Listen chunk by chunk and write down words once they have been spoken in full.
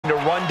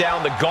run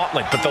down the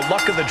gauntlet, but the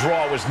luck of the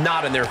draw was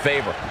not in their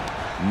favor.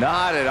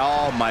 Not at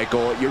all,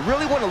 Michael. You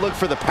really want to look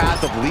for the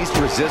path of least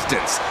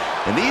resistance.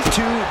 And these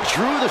two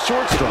drew the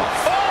short straw.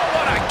 Oh,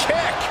 what a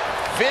kick!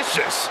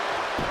 Vicious.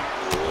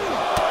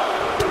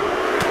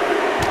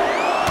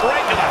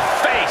 Right to the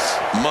face.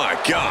 My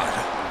God.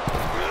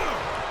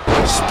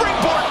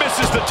 Springboard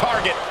misses the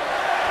target.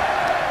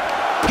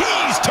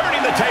 He's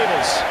turning the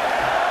tables.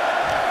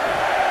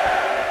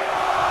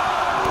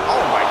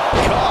 Oh my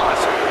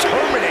gosh,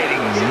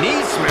 terminating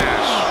knee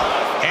smash.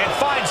 And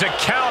finds a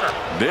counter.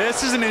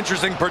 This is an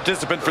interesting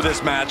participant for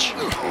this match.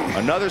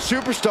 Another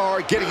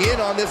superstar getting in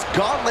on this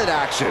gauntlet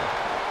action.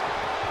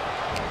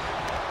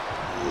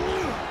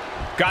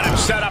 Got him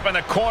set up in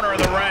the corner of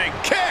the ring.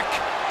 Kick!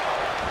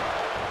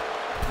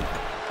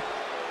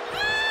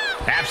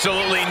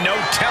 Absolutely no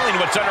telling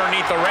what's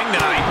underneath the ring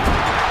tonight.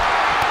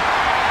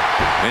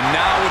 And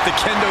now with the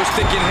kendo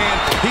stick in hand,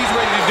 he's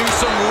ready to do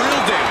some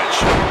real damage.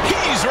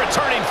 He's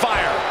returning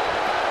fire.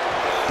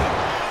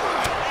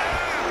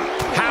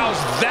 How's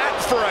that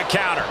for a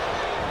counter?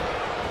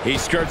 He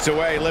skirts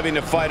away, living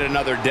to fight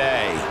another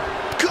day.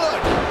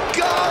 Good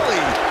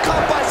golly!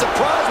 Caught by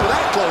surprise with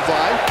that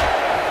clothesline.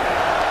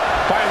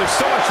 Byron, there's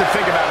so much to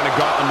think about in a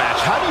gauntlet match.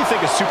 How do you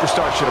think a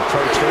superstar should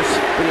approach this?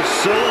 It is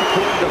so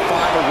important to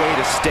find a way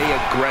to stay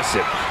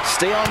aggressive.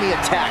 Stay on the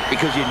attack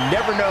because you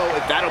never know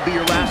if that'll be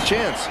your last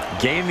chance.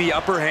 Gain the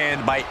upper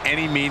hand by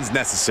any means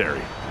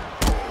necessary.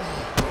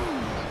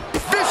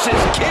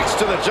 Vicious kicks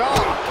to the jaw.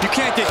 You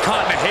can't get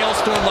caught in a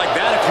hailstorm like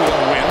that if you want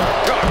to win.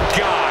 Oh,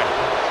 God.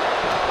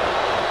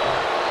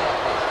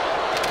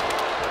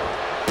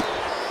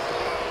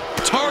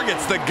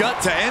 Targets the gut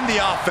to end the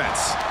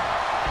offense.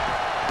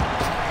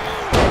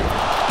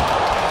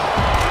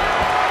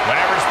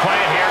 Whatever's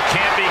playing here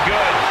can't be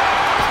good.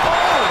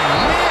 Oh,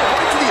 man,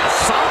 right to the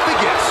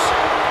esophagus.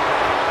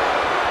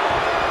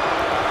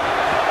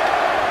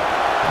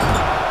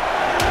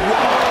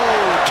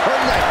 Whoa,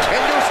 turn that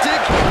kendo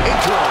stick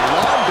into a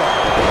lawn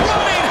dart.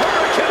 Running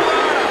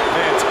hurricanrana.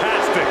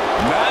 Fantastic.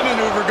 That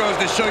maneuver goes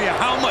to show you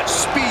how much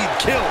speed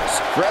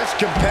kills. Fresh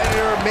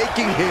competitor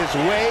making his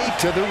way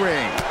to the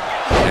ring.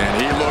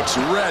 And he looks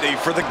ready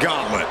for the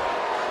gauntlet.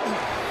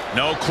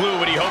 No clue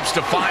what he hopes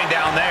to find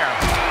down there.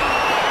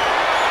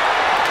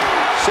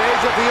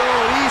 Shades of the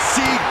old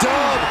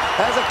EC-dub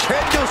as a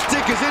kendo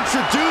stick is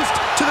introduced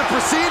to the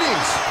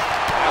proceedings.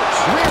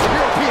 Swiss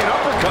European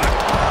uppercut.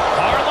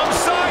 Harlem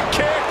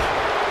sidekick.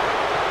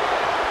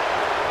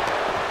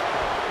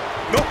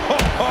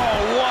 Oh,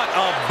 what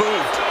a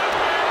boot.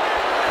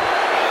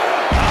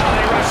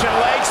 Holly Russian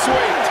leg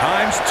sweep.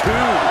 Times two.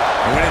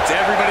 And when it's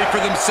everybody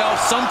for themselves,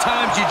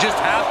 sometimes you just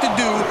have to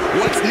do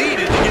what's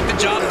needed to get the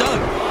job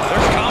done.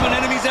 There's common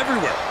enemies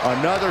everywhere.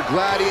 Another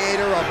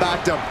gladiator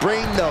about to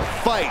bring the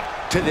fight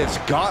to this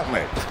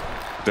gauntlet.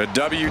 The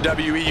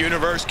WWE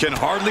Universe can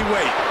hardly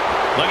wait.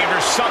 Looking for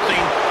something,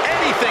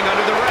 anything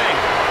under the ring.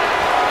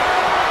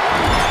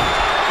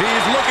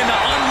 He's looking to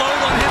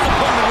unload on his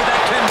opponent with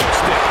that kendo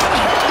stick.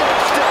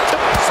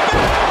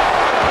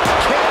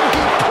 Can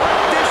he put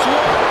this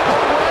one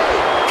away?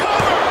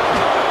 Cover!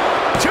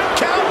 2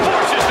 count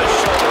forces the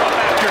shoulder up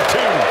after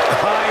 2.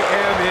 I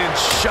am in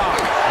shock.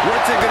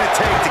 What's it going to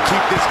take to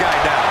keep this guy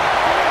down?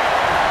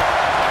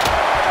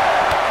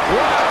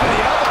 One after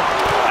the other.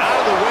 Out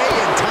of the way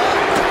in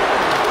time.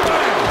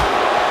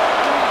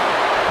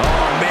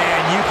 Oh, man,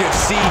 you can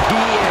see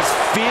he is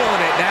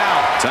feeling it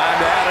now. Time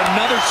to add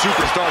another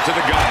superstar to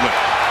the gauntlet.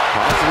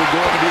 Possibly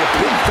going to be a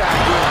big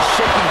factor in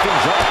shaking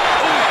things up.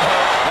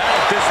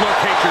 That'll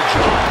dislocate your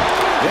jaw.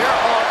 There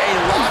are a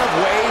lot of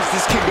ways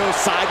this can go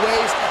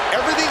sideways.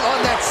 Everything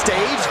on that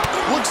stage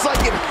looks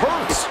like it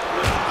hurts.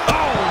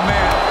 Oh,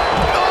 man.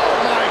 Oh,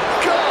 my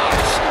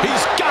gosh.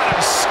 He's got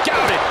him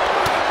scouted.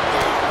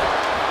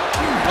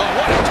 Oh,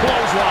 what a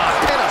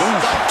clothesline. And a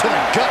stop to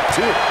the gut,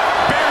 too.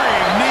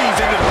 Burying knees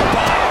into the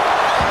body.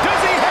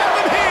 Does he have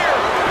him here?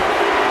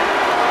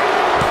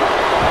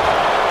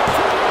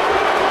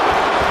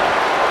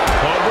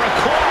 Cobra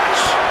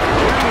clutch.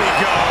 Here we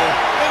go.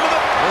 Into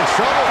the... In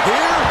trouble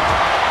here.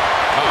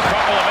 A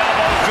couple of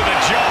elbows to the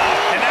jaw,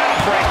 and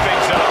that'll break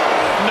things up.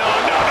 No.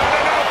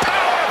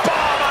 Power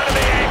bomb onto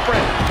the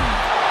apron.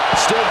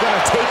 Still going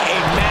to take a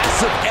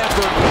massive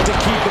effort to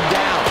keep him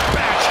down.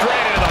 Back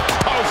straight into the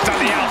post on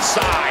the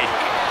outside.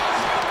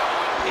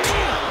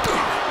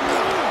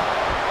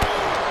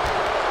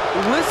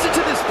 Listen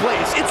to this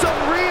place. It's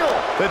unreal.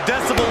 The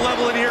decibel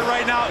level in here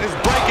right now is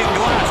breaking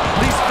glass.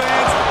 These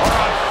fans are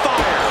on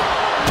fire.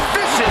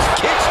 Vicious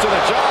kicks to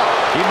the jaw.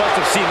 He must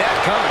have seen that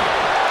coming.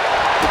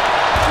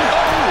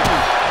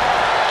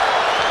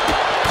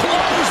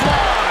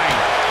 Clothesline.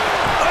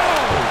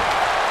 Oh!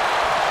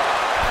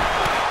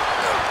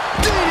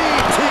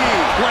 DDT.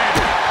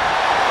 Landed.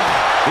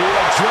 The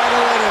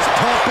adrenaline is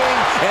pumping,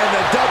 and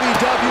the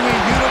WWE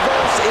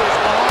Universe is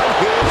on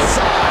his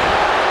side.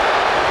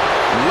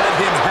 Let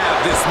him have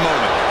this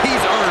moment.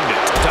 He's earned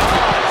it.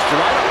 Dodged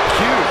right on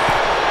cue.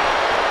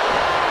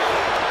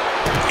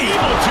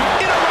 Able to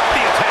interrupt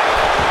the attack.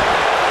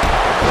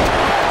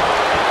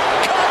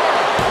 Cover.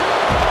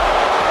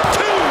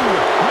 2.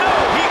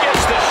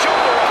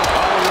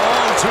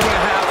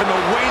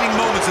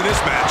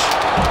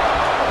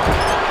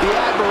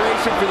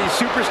 passion for these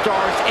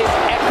superstars is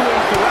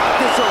echoing throughout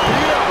this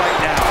arena right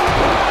now.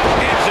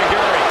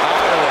 Enziguri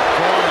out of the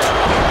corner.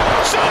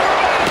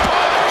 Superman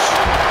punch!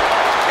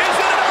 Is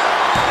it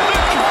enough? The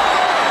cover!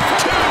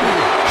 Two!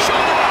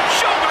 Shoulder up!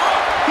 Shoulder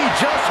up! He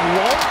just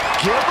won't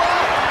give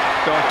up.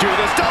 Don't do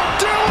this. Don't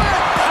do it!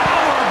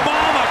 Power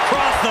bomb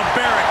across the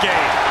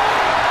barricade.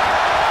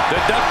 The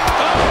duck.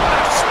 Oh, what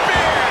a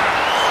spear!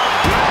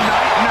 Good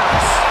night,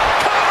 nurse.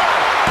 Cover!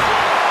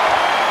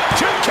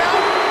 Two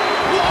count.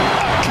 One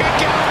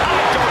kick out.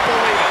 I don't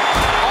believe it.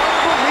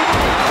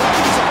 Unbelievable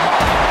presence of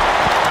mind.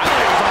 I think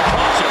he was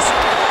unconscious.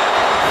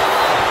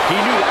 He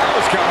knew that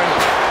was coming.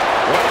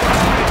 What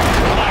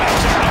a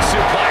turning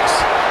suplex.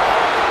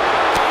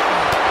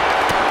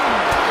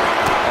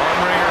 Arm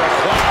wringer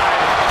applied.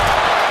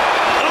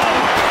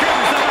 Oh,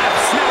 goodness, that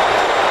snap.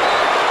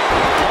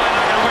 Why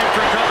not gonna wait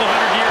for a couple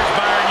hundred years,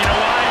 Byron? You know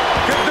why?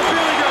 Because the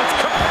Billy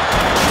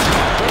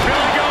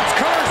Goat's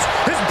curse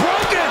is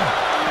broken.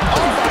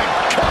 Oh, my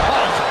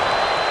God.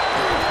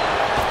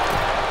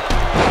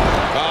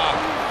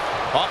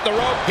 Off the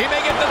rope. He may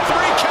get the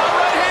 3 count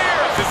right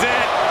here. This is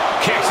it.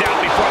 Kicks out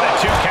before the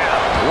 2 count.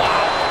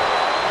 Wow.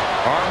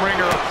 Arm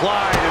wringer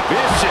applied.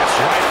 Vicious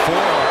right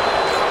forearm.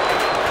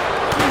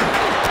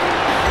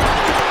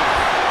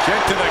 Kick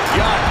to the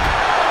gut.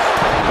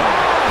 Oh,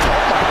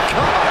 my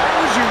God. That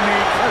was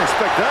unique. I didn't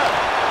expect that.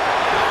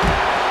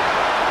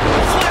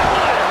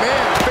 Flatliner.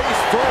 Man,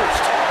 face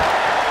first.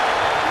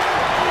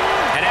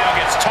 And now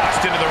gets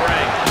tossed into the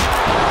ring.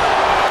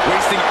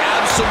 Wasting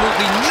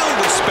absolutely no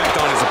respect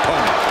on his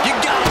opponent. You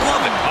gotta love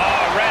it.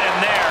 Oh, right in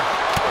there.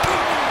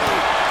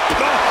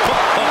 Cover.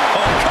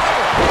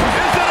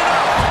 Is it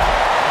enough?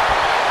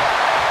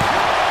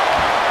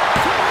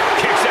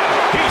 Kicks out.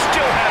 He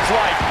still has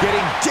life.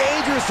 Getting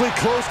dangerously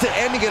close to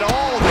ending it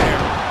all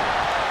there.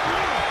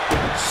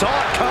 Saw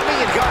it coming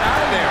and got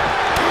out of there.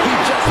 He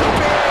just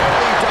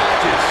barely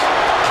dodges.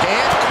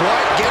 Can't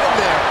quite get him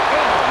there.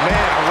 Oh,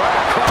 man, right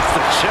across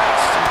the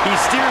chest. He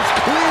steers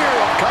clear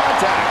of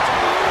contact.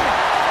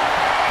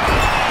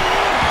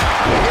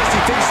 I guess he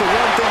thinks the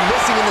one thing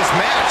missing in this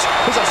match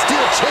is a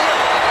steel chair.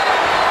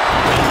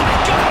 Oh, my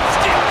God.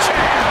 Steel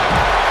chair.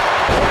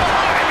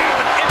 Behind him,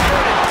 an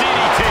inverted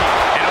DDT.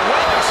 And a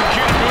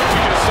well-executed move we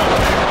just saw.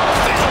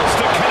 Fails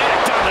to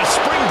connect on the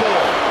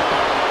springboard.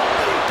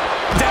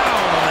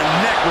 Down on the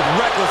neck with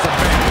reckless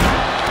abandon.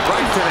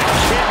 Right to the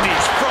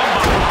kidneys from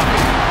behind.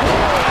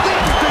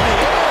 Leaps to the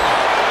air.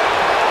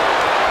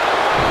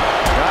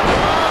 Got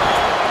him up.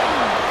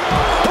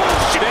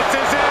 Push. This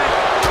is it.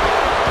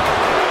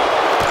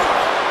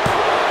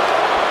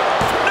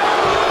 No,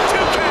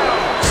 2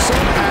 count.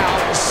 Somehow,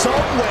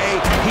 some way,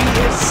 he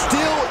is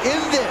still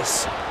in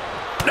this.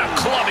 The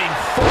clubbing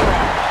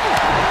forearm.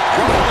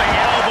 Rolling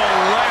elbow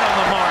right on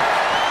the mark.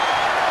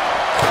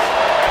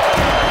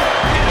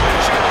 Into the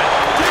German.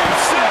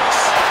 3-6.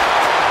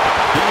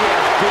 He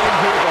has been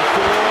here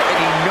before, and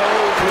he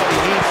knows what he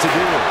needs to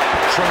do.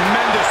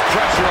 Tremendous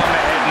pressure on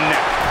the head and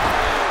neck.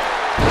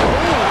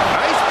 Ooh,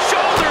 nice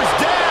Shoulders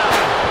down.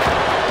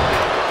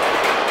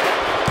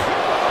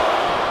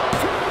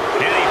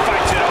 And he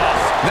fights it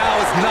off. Now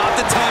is not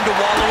the time to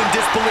wallow in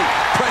disbelief.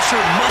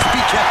 Pressure must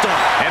be kept on.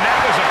 And that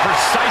was a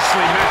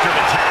precisely measured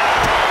attack.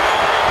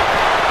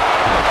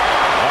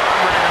 Arm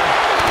wringer.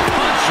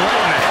 Punch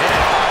right in the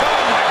head.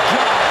 Oh, my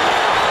God.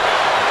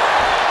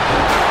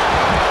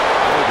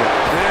 Look at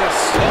this.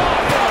 Oh,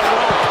 from the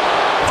rope.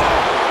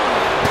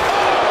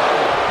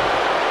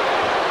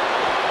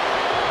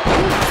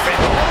 And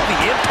all the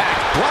impact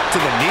brought to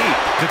the knee.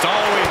 It's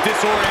always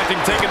disorienting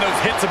taking those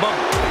hits above.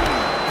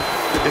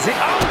 Is he?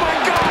 Oh, my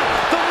God!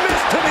 The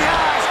mist to the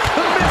eyes!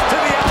 The mist to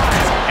the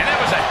eyes! And that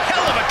was a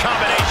hell of a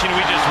combination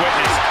we just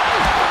witnessed.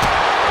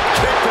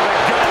 Kick to the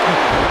gut.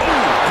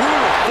 Ooh,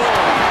 brutal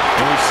forward.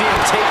 And we see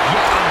him take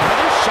yet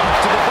another shot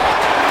to the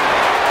body.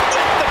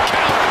 With the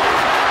counter.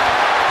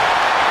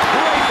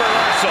 Great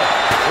reversal.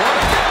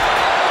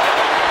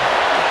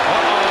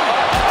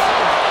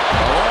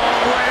 A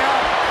long way up.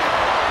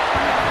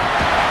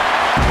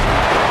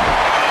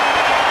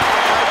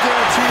 I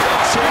guarantee that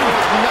chair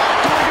was not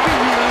going to be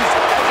used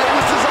as it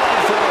was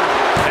designed for.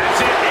 That's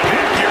it.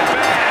 Pack your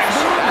bags.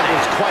 That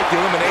was quite the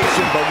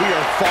elimination, but we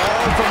are far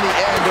from the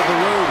end of the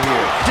road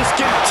here. Just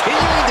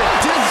continuing to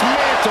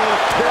dismantle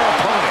their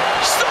opponent.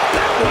 Saw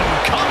that one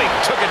coming.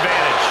 Took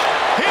advantage.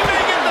 He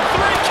may get the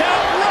 3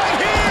 count right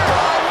here.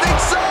 I think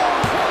so.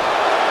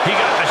 He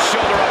got the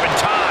shoulder up in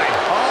time.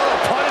 All the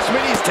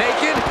punishment he's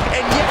taken,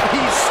 and yet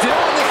he's still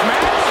in this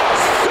match.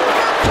 Super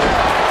kick.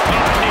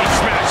 Knee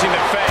smashing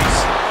the face.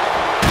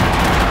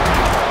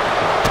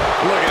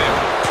 Look at him.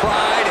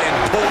 Pride and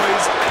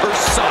poise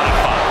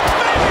personified.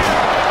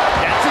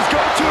 That's his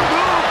go-to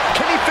move.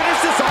 Can he finish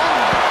this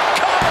off?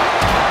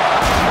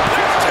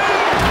 There's 2.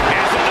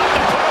 Is enough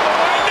to put him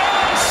away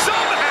now.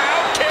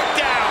 Somehow kicked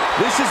out.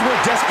 This is where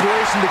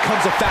desperation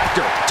becomes a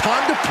factor.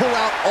 Time to pull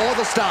out all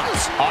the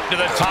stops. Up to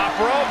the top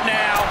rope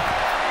now.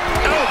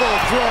 Elbow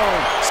throw.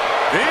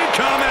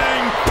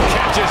 Incoming.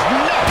 Catches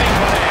nothing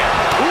but air.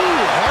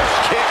 Ooh,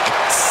 harsh kick.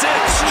 Sent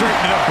straight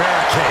to the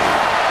barricade.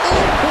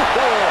 Ooh.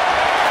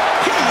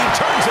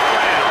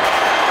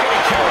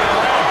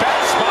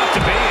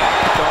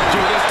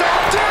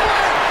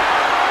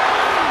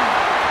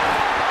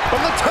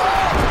 From the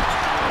top.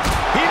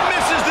 He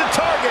misses the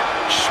target.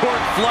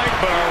 Short flight,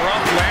 but a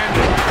rough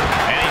landing.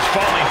 And he's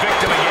falling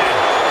victim again.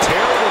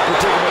 Terrible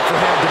predicament for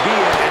him to be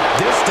in at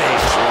this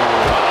stage.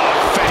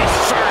 Face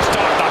first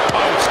off the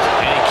post.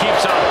 And he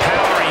keeps on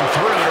powering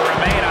through to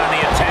remain on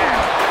the attack.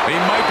 He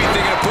might be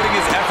thinking of putting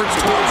his efforts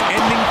towards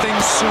ending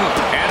things soon.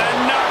 And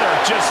another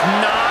just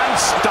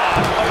non-stop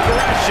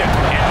aggression.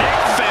 And they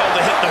fail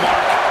to hit the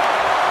mark.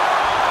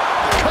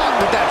 Caught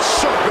with that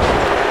shoulder.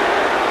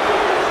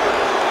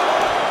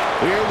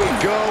 Here we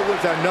go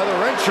with another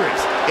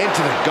entrance into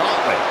the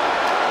gauntlet.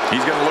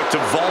 He's going to look to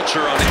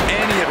vulture on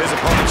any of his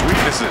opponent's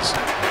weaknesses.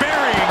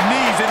 Burying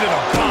knees into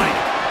the body.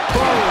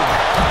 Boom.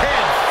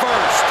 Head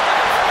first.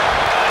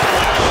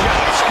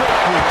 Straight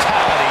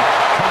brutality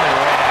coming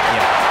right at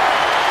you.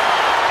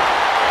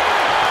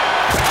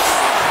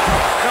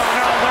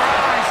 No, their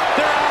eyes.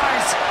 The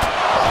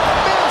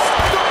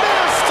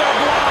miss. So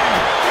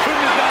blind. Couldn't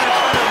have done it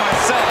better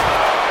myself.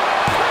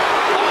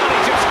 Oh,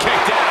 he just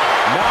kicked out.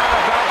 Not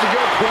about to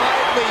go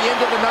quietly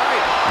into the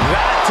night.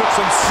 That took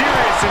some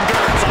serious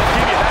endurance, I'll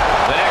give you that.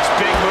 The next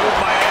big move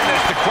might end this.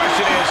 The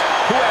question is,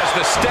 who has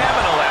the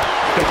stamina left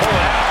to pull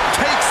it out?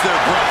 Takes their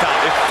breath out.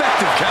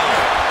 Effective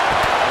counter.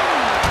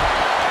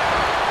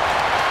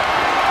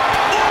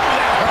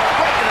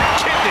 Right to the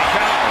kidney.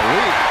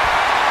 Golly.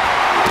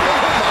 Oh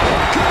my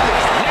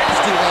goodness,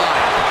 nasty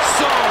line.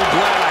 So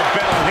glad I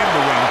bet on him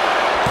to win.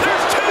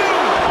 There's two.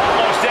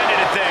 Almost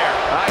ended it there.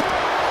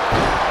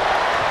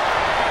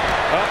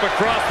 Up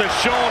across the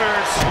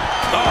shoulders.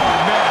 Oh,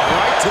 man.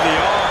 Right to the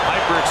arm.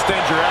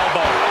 Hyperextend your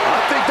elbow. I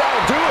think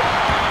that'll do it.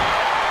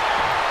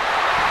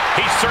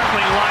 He's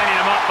certainly lining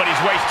him up, but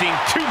he's wasting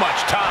too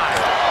much time.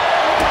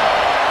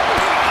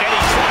 And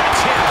he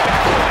slaps him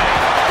back away.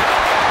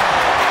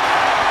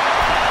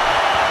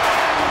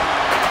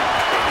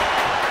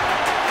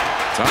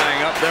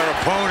 Tying up their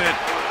opponent.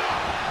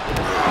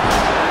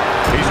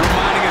 He's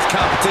reminding his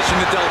competition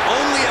that they'll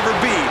only ever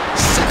be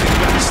second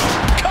best.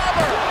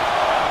 Cover.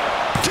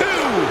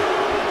 Two.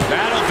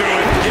 That'll do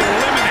it.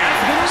 Eliminate.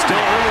 Still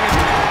early.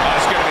 Oh,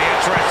 it's going to be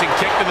interesting.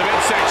 Kick to the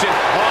midsection.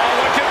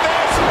 Oh, look at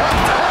this.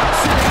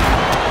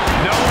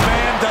 No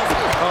man does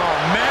it. Oh,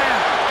 man.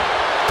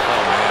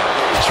 Oh, man.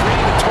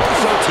 Treating the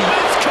torso to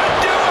This could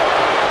do it.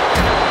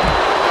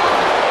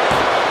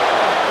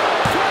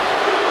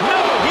 No,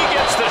 he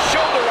gets the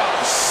shoulder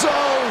up.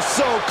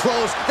 so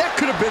close. That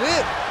could have been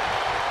it.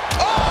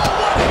 Oh,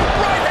 what a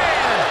right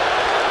hand.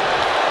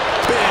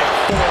 Big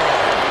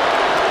forearm.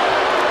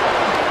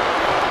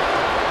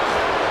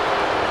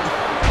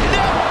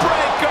 Neck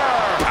breaker.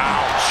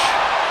 Ouch.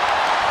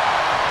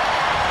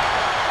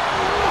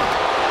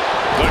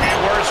 Looking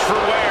worse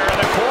for wear in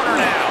the corner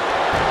now.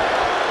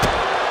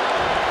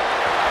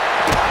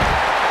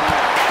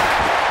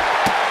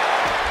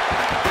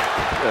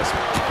 Just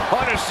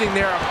punishing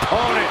their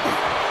opponent.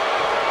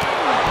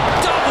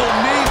 Double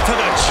knee to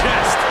the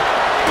chest.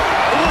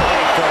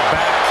 The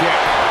back kick.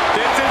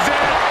 This is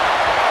it.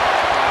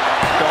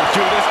 Don't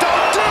do this.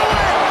 Don't do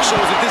it.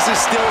 Shows that this is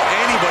still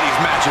anybody's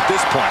match at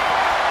this point.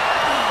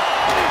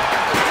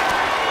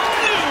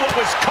 Knew what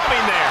was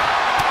coming there.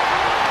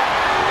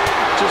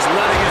 Just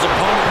letting his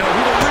opponent know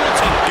who the real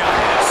top guy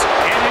is.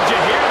 And did you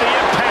hear the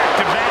impact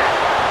of that?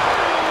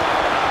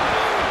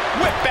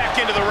 Whip back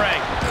into the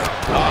ring.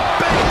 A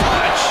big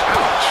punch.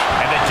 Ouch.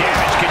 And the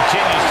damage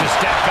continues to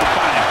stack up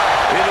on him.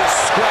 It is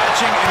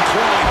scratching and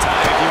clawing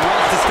time if he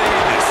wants to stay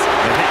in this.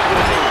 And that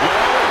was a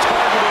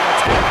well-targeted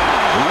attack.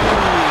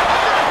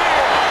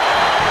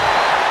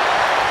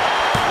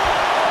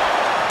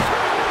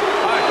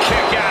 A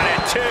kick out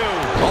at two.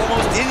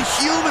 Almost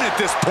inhuman at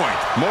this point.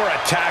 More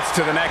attacks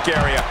to the neck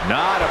area.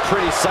 Not a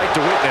pretty sight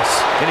to witness.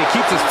 And he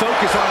keeps his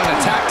focus on an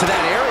attack to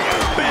that area.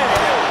 Big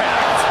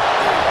impact.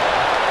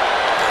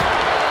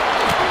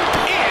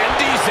 And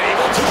he's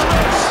able to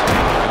reverse.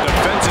 A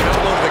defensive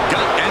elbow to the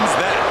gut ends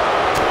that.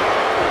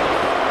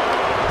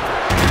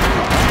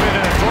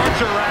 Into the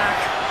torture rack.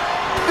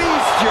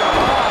 Feast your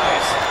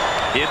eyes.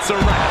 It's a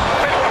wrap.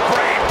 Into a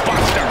brain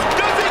buster.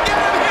 Does he get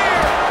him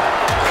here?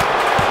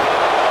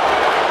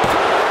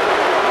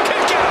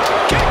 Kick out.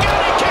 Kick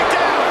out. He kicked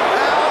out.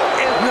 How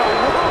in the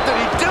world did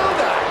he do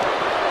that?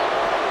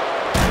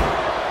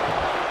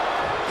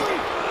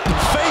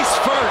 Face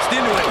first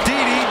into a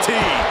DDT.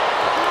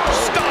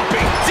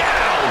 Stomping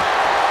down.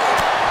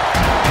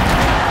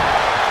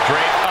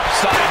 Straight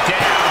upside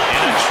down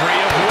in a tree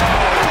of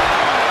woe.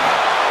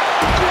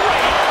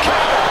 Great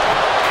counter.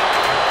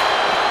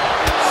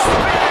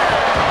 Spear.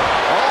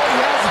 All he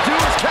has to do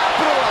is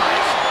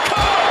capitalize.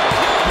 Cover.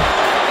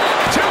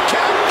 Two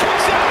count.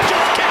 Kicks out.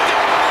 Just kicked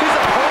out. His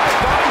opponent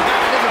thought he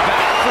had it in the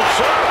back for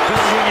sure.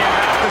 This is when you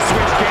have to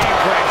switch game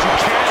plans. You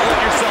can't let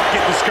yourself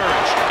get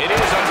discouraged. It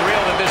is unreal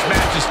that this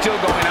match is still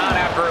going on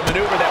after a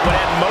maneuver that would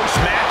end most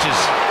matches.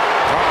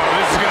 Oh,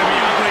 this is going to be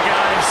ugly,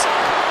 guys.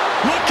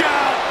 Look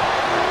out!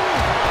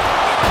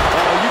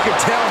 Oh, you can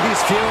tell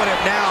he's feeling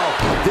it now.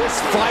 This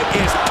fight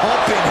is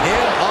pumping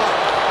him up.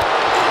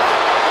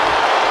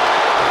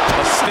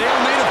 A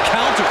stalemate of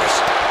counters.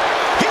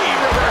 He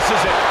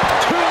reverses it.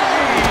 Two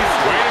knees.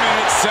 Wait a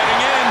minute,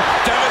 setting in.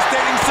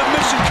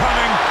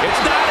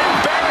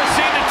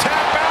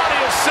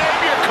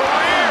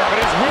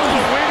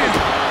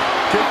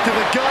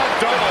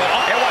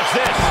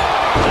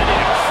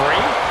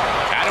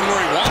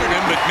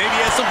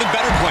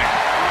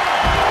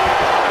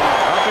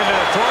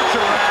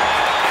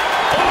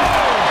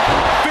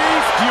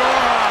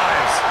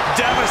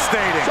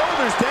 devastating.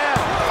 Shoulders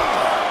down.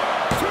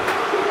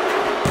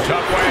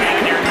 Tough way to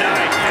end your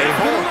night. A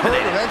whole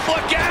herd of it.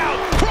 Look out!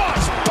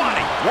 Cross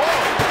body. Whoa.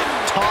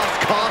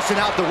 Tossed caution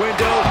out the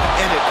window,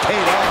 and it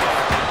paid off.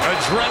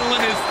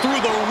 Adrenaline is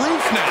through the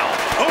roof now.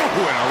 Oh,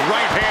 and a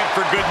right hand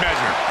for good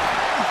measure.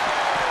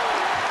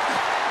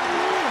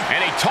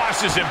 And he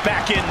tosses him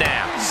back in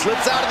now.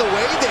 Slips out of the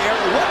way there.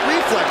 What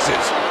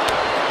reflexes?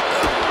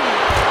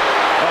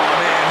 Oh,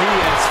 man, he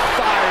is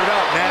fired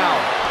up now.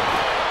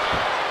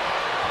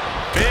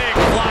 Big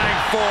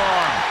flying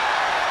forearm.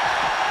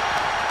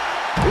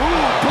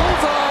 Ooh,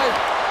 bullseye.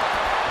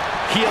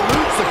 He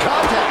eludes the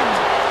contact.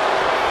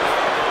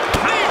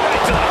 Knee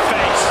right to the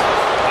face.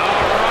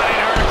 All right,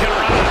 Hurricane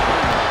Rana.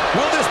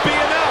 Will this be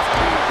enough?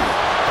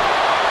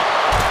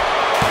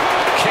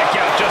 Kick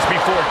out just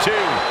before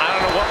two. I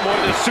don't know what more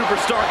this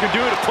superstar can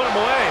do to put him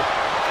away.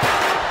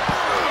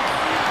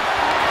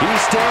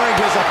 He's staring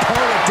his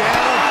opponent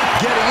down,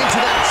 getting into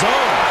that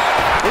zone.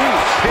 Ooh,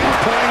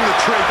 pinpointing the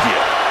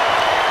trachea.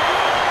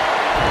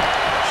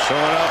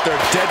 Showing off their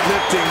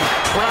deadlifting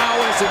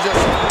prowess and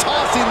just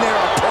tossing their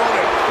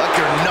opponent like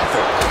they're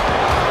nothing.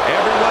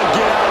 Everyone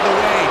get out of the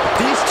way.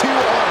 These two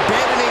are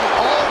abandoning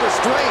all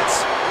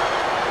restraints.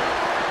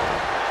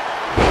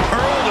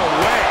 Hurled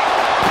away.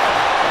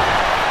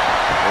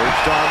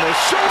 Perched on the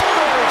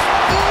shoulders.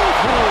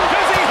 Ooh.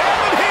 Does he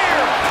have it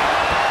here?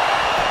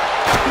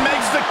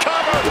 Makes the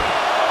cover.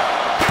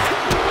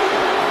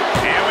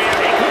 And we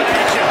have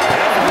equalization.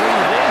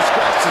 They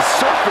scratched the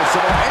surface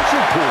of our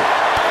entry pool.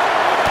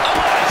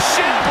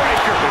 Shin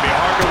breaker. It'll be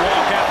hard to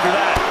walk after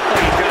that.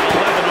 He's got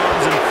 11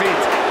 arms and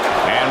feet.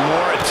 And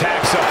more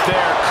attacks up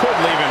there could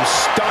leave him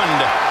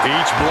stunned.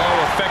 Each blow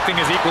affecting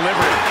his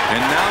equilibrium.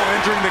 And now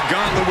entering the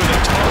gauntlet with a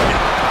target.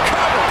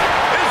 Cover.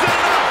 Is it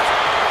enough?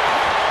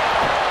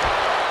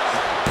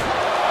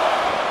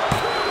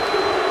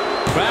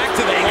 Back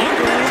to the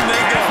locker room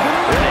they go.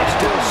 There's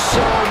still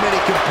so many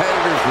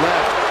competitors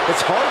left.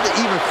 It's hard to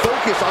even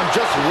focus on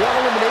just one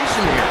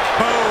elimination here.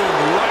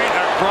 Boom. Right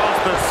across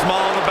the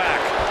small of the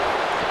back.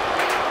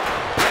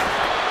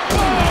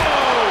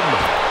 Boom.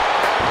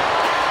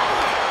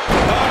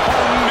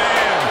 Oh,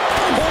 man.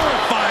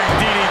 Horrifying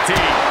DDT.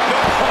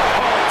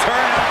 Oh,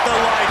 turn out the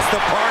lights.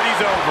 The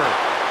party's over.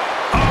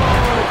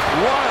 Oh,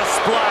 what a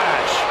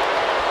splash.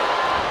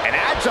 An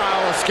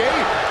agile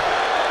escape.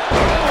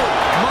 Oh,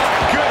 my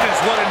goodness,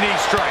 what a knee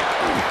strike.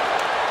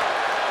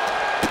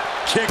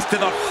 Kicks to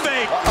the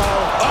fake.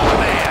 Oh,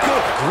 man.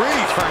 Good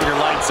grief. Turn your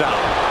lights out.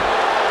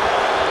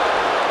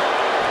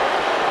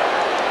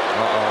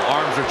 Uh-oh,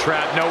 arms are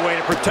trapped. No way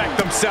to protect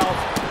themselves.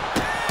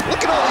 Look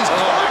at all these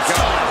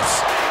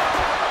gods.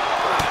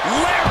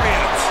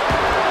 Lariat.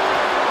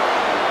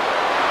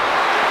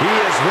 He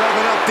is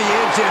revving up the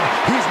engine.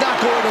 He's not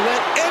going to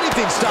let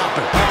anything stop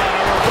him. On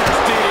a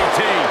reverse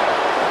DDT.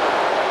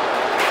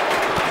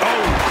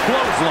 Oh,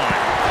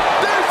 clothesline.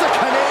 There's the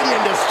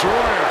Canadian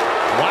Destroyer.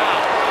 Wow.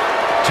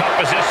 Tough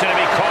position to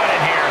be caught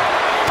in here.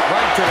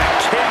 Right to the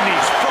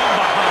kidneys from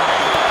behind.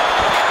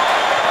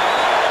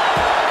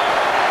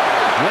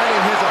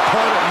 Letting his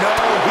opponent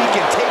know he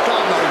can take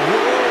on the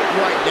world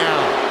right now.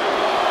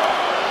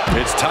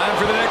 It's time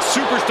for the next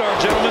superstar,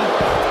 gentlemen.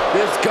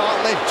 This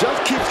gauntlet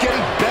just keeps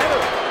getting better.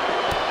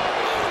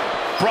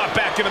 Brought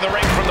back into the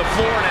ring from the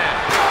floor now.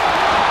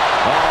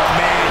 Oh,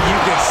 man, you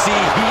can see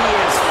he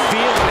is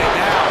feeling it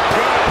now.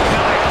 Good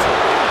night.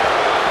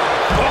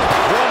 Oh,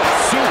 what a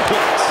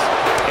suplex.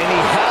 And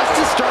he has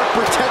to start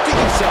protecting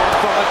himself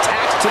from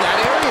attacks to that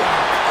area.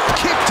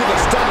 Kick to the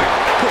stomach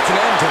puts an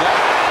end to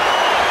that.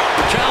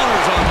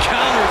 Counters on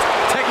counters.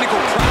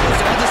 Technical prowess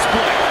on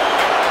display.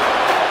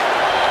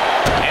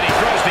 And he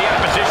throws the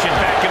opposition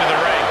back into the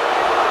ring.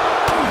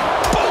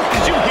 Oh,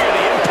 did you hear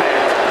the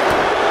impact?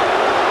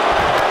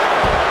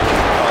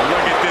 Oh,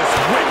 look at this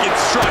wicked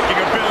striking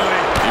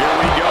ability. Here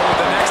we go with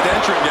the next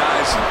entrant,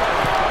 guys.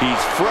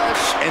 He's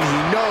fresh, and he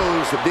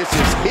knows that this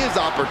is his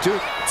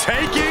opportunity.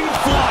 Taking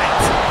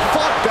flight.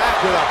 Fought back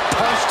with a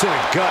punch to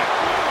the gut.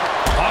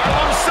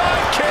 Harlem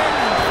sidekick.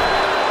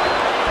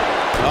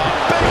 A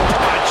big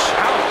punch.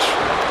 Ouch.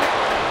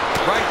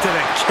 Right to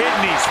the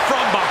kidneys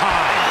from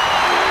behind.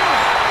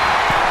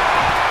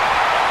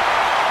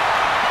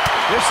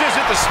 This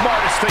isn't the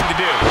smartest thing to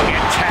do.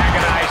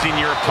 Antagonizing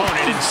your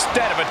opponent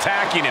instead of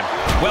attacking him.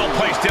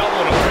 Well-placed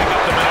elbow to bring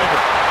up the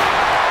maneuver.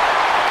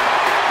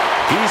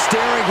 He's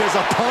staring his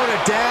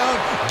opponent down,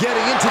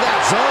 getting into that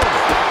zone.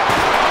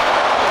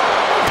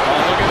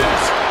 Oh, look at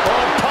this.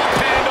 Oh, pump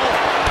handle.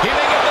 He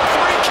may get the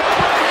 3 count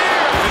right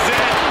here. This is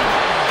it.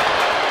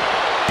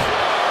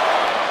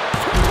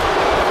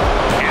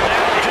 And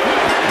that'll do it.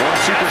 One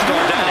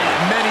superstar down,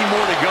 many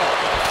more to go.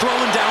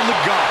 Throwing down the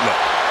gauntlet.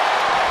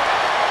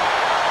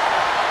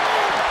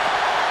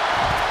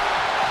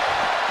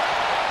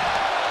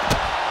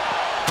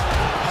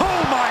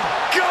 Oh, my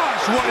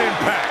gosh, what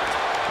impact.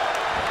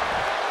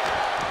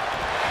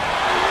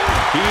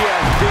 He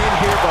has been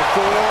here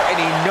before, and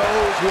he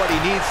knows what he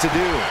needs to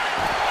do.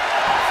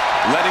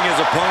 Letting his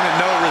opponent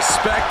know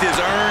respect is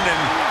earned,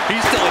 and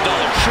He's still a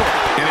dollar short.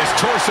 And his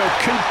torso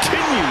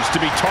continues to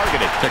be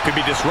targeted. That could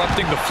be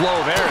disrupting the flow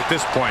of air at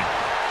this point.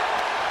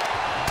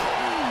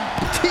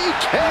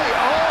 TKO!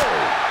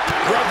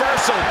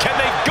 Reversal. Can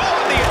they go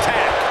on the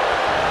attack?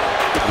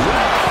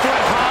 Left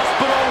foot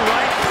hospital,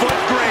 right foot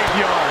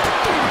graveyard.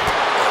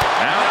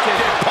 Mounted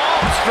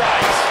palm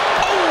strikes.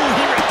 Oh,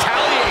 he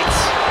retaliates.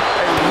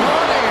 A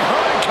running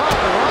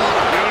hurricane.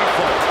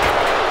 Beautiful.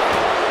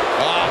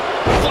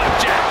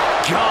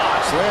 Flapjack.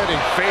 Gosh, landing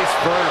face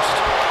first.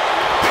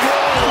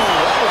 Whoa,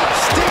 that was a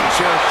steep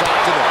chair shot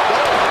to the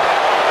face.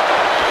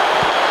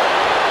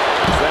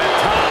 That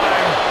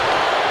time.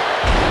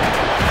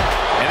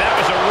 And that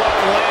was a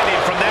rough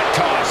landing from that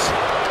toss.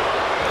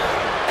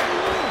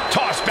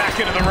 Toss back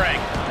into the ring.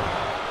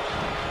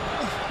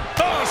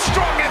 Oh,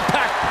 strong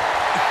impact.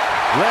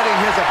 Letting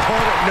his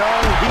opponent know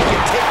he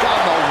can take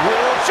on the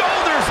world.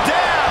 Shoulders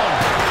down.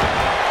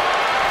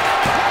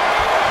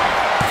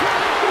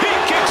 He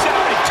kicks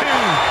out at 2.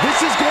 This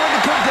is going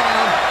to come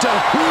down to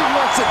who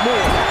wants it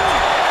more.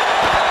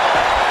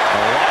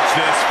 Watch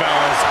this,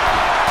 fellas.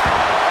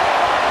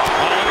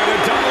 Oh, look at the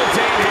double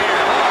team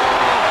here.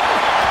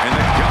 And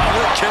the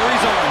gauntlet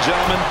carries on,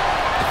 gentlemen.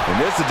 And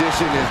this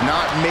edition is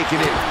not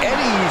making it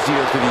any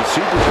easier for these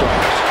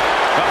superstars.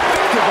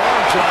 Effective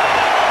arm drag.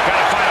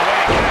 Gotta find a way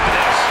to get out of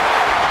this.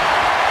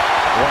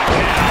 What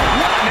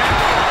now? What now?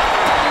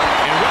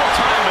 And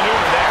well-timed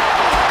maneuver there.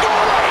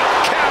 Great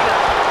counter.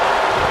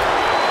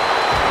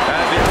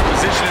 Has the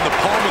opposition in the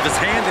palm of his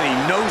hand, and he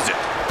knows it.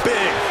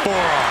 Big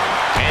forearm.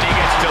 And he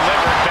gets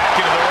delivered back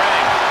into the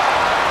ring.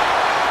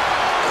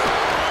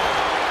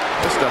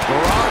 Just a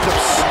barrage of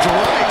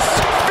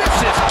strikes.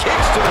 Vicious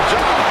kicks to the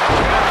jaw.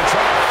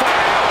 Trying to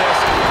fight out of this.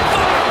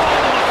 Fireball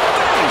to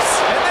the face.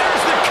 And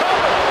there's the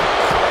cover.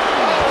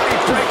 Oh, he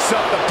breaks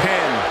up the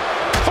pin.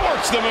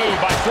 Thwarts the move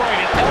by throwing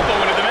an elbow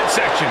into the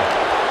midsection.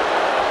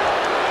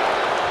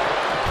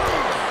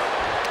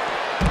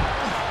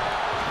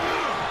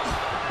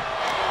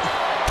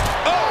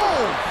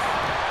 Oh!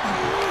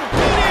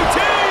 DDT!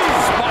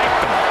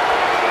 Spiked him.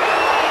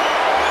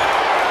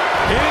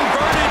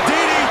 Inverted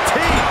DDT.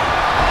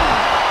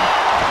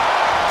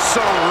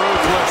 So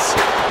ruthless.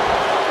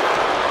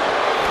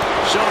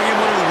 Showing him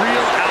what a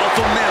real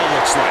alpha male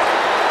looks like.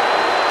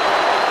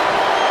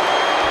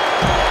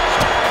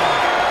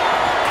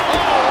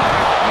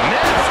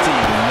 Nasty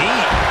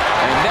knee.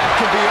 And that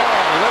could be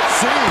all. Let's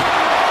see.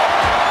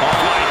 Oh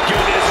my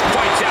goodness,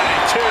 fights out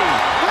at 2.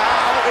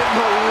 How in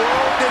the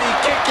world did he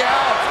kick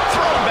out?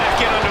 Throw him back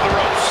in under the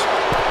ropes.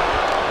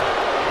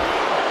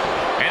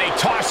 And he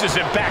tosses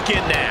him back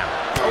in now.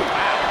 Oh,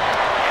 wow.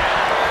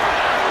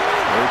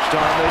 Perched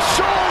on the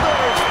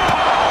shoulders.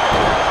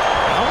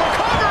 A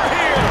cover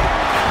here.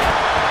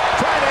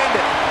 Try to end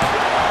it.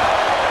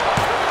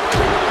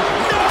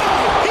 No!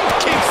 He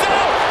kicks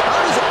out.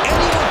 How does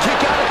anyone kick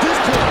out at this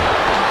point?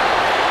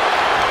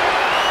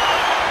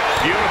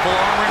 Beautiful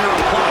arm wringer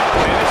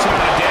applied. And this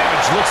amount of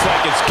damage looks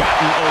like it's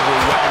gotten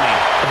overwhelming.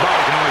 The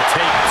body can only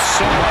take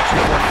so much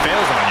before it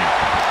fails on you.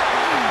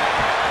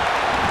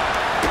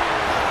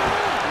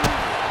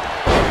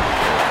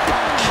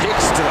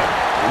 Kicks to the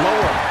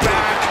lower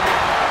back.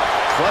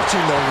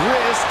 Clutching the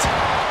wrist.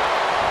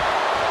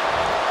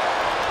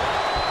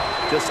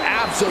 Just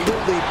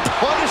absolutely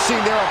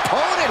punishing their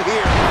opponent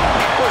here.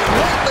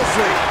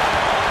 Relentlessly.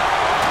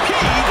 He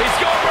is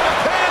going for the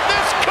pin.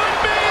 This could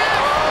be it.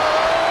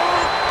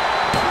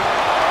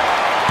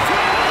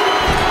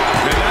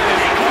 And that is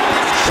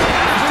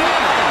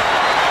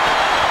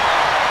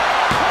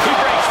he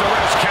breaks the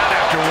ref's count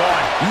after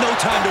 1. No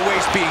time to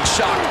waste being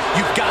shocked.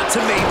 You've got to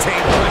maintain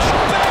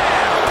pressure.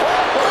 Bam!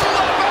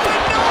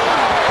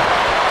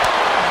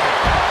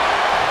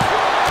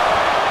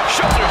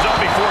 Shoulders up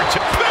before 2.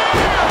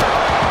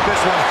 This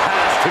one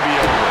has to be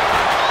over.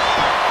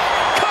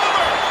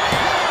 Cover!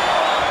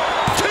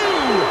 2!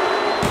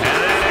 And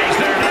that ends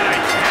their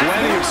night.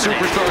 Plenty of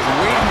superstars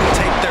waiting to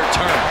take their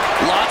turn.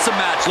 Lots of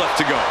match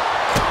left to go.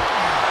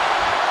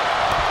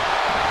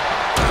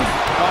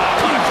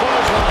 What a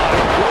clothesline.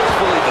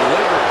 Forcefully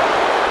delivered.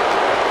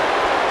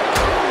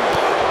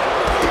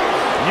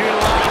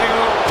 Utilizing a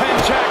little pin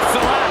check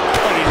salad.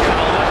 But he's got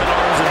 11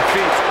 arms and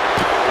feet.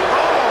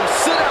 Oh,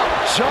 sit out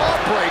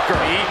jawbreaker.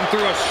 Eating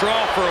through a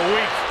straw for a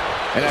week.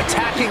 And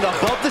attacking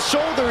above the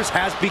shoulders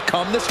has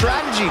become the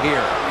strategy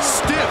here.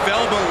 Stiff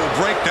elbow will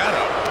break that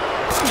up.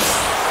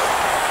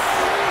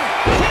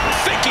 Quick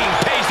thinking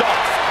pays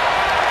off.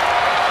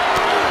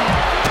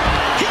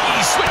 He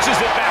switches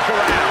it back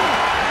around.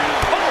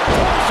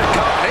 It's a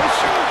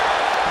combination.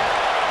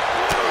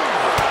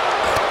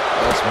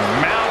 That's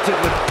mounted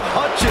with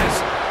punches.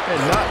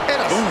 And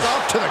a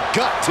stop to the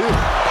gut, too.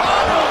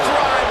 Auto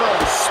driver.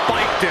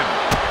 Spiked him.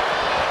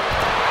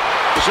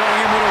 Showing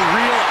him what a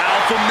real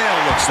alpha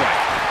male looks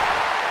like.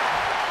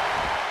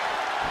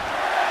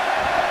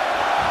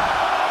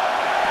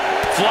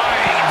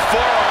 Flying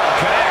forearm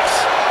connects.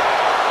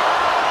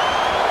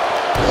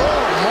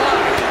 Oh,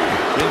 my.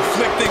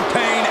 Inflicting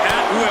pain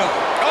at will.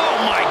 Oh,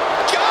 my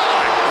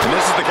God. And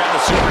this is the kind of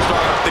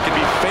superstar that can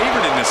be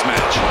favored in this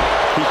match.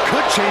 He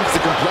could change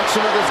the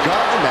complexion of this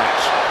gauntlet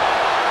match.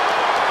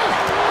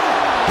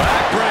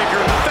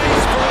 Backbreaker,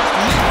 face first,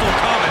 lethal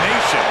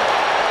combination.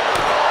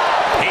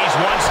 He's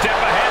one step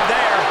ahead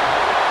there.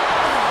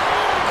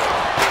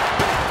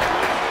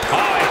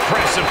 Oh,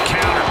 impressive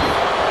counter.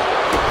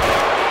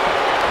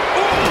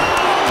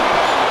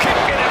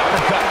 Kicking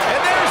uppercut.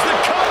 And there's the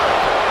cover.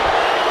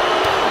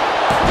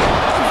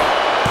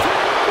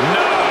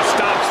 No,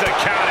 stops the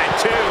count at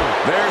 2.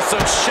 There's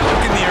some shock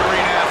in the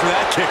arena after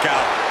that kick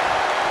out.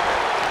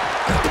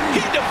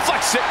 He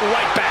deflects it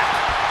right back.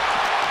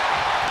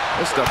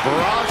 Just a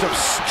barrage of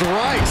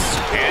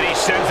strikes. And he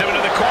sends him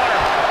into the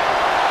corner.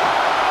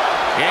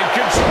 In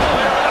control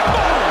here.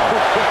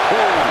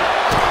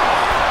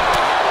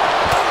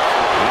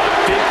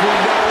 I think we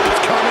know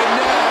what's coming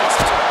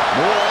next.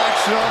 More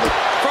action on the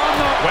From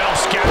the... Well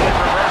scouted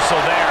reversal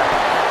there.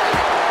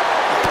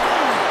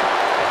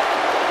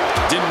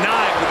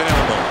 Denied with an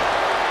elbow.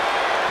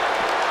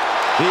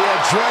 The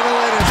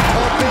adrenaline is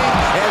pumping,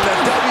 and the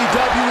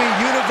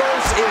WWE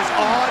Universe is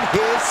on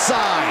his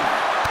side.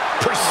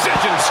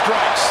 Precision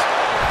strikes.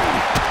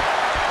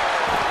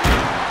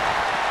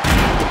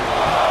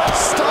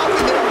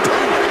 Stopping them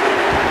too.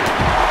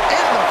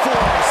 In the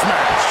forearm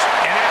smash.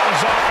 And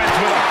Allen's offense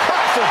with a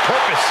hurtful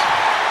purpose.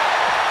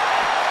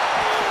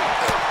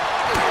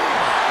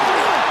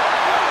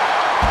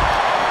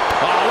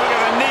 Oh, look at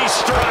the knee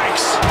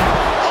strikes.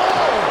 Oh!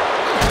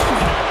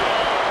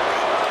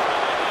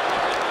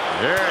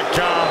 Here it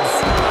comes.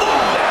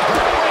 Oh, that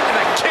hurt right to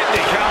the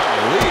kidney.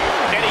 Golly.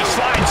 And he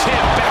slides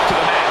him back to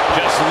the mat.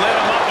 Just lit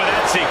him up with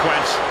that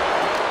sequence.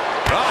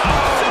 Oh,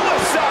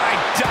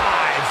 suicide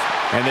dive.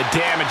 And the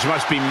damage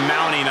must be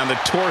mounting on the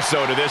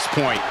torso to this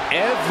point.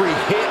 Every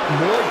hit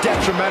more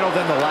detrimental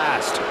than the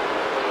last.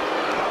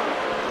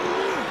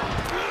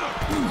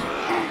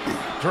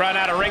 Thrown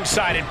out of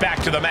ringside and back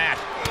to the mat.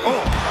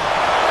 Oh.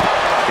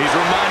 He's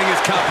reminding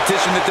his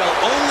competition that they'll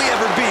only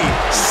ever be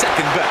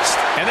second best.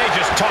 And they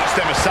just toss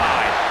them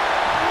aside.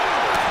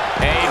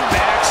 A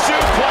back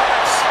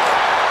suplex.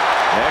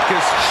 Neck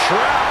is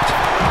trapped.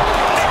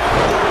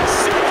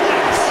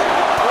 Suplex.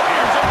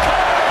 Here's a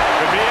cover.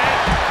 Could be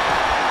it.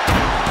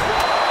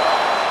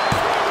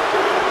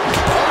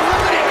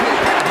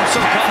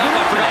 Somehow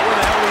I forgot where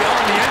the hell we are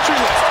on the entry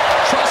list.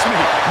 Trust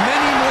me,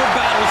 many more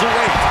battles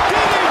await.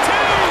 DDT.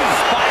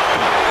 Spike.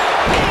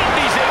 And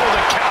he's able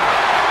to counter.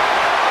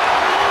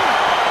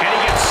 And he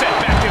gets sent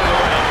back into the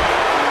ring.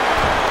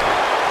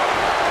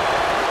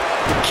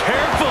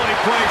 Carefully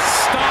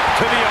placed stop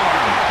to the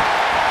arm.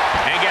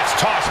 And gets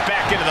tossed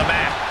back into the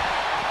mat.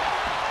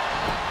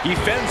 He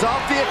fends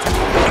off the attack.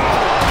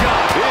 Oh,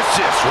 God.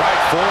 Vicious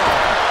right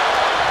forearm.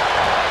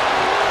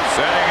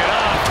 Setting it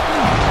up.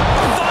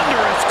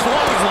 Thunderous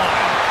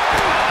clothesline.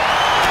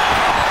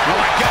 Oh,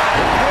 my God.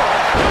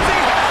 Does he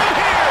have it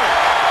here?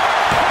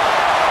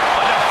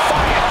 A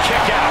defiant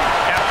kick out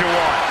after 1.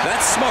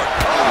 That's smart.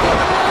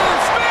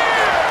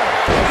 Spear!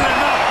 Isn't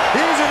enough.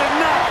 Isn't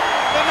enough.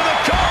 Into the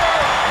cover.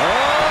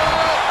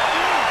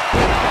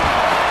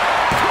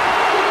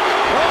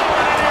 Oh,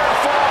 and an air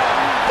fall.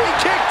 He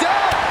kicked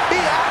out. He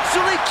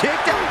actually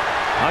kicked out.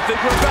 I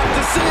think we're about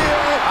to see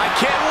it. I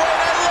can't wait.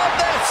 I love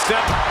that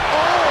step.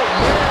 Oh,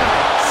 man.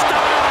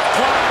 Style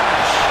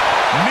clash.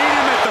 Meet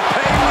him at the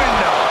pay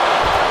window.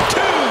 2.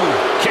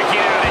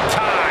 Kicking out in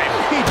time.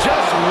 He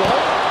just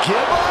won't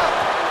give up.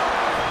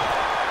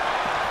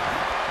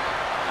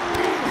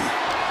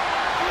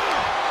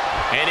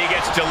 And he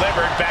gets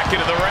delivered back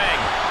into the ring.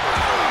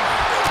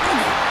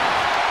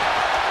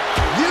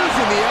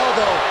 Using the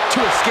elbow to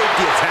escape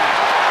the attack.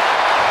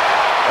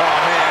 Oh,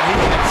 man,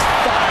 he is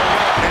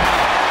fired up now.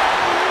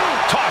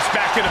 Tossed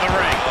back into the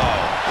ring.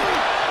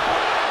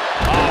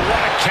 Oh,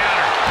 what a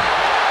counter.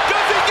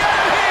 Does he get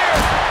him here?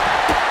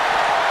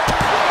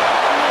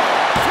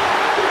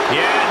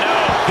 Yeah, no,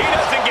 he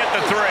doesn't get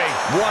the 3.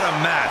 What a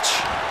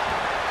match.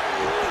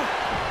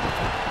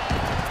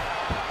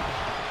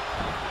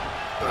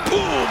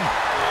 Boom.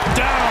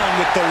 Down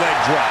with the leg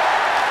drop.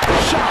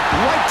 Shot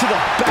right to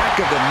the back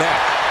of the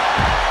neck.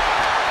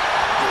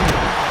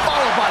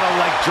 Followed by the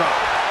leg drop.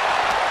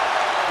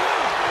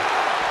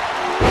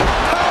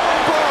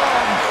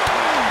 Powerbomb.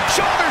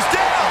 Shoulders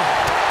down.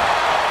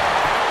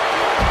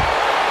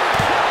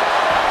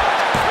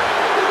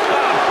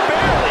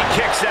 Barely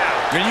kicks out.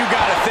 And you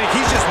got to think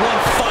he's just one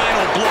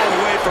final blow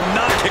away from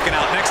not kicking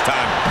out next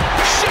time.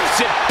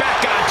 Shifts it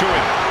back onto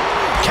him.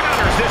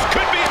 Counters. This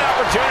could be an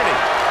opportunity.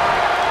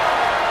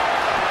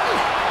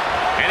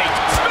 And he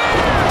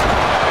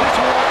This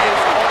one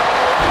is all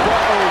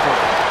but over.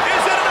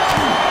 Is it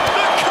enough?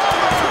 The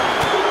cover!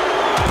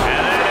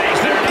 And that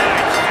ends their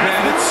night.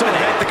 Man, it's so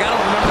hectic. I don't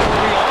remember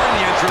where we are in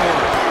the entry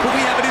order. But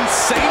we have an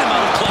insane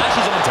amount of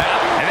clashes on tap.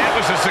 And that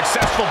was a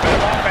successful bit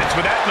of offense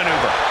with that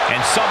maneuver.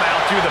 And somehow,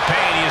 through the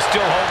pain, he is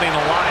still holding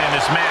the line in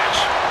this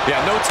match.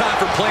 Yeah, no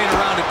time for playing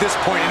around at this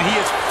point, and he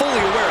is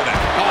fully aware of that.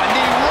 Oh, a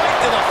knee right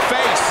to the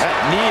face. That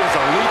knee is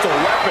a lethal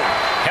weapon.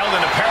 Held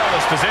in a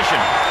perilous position.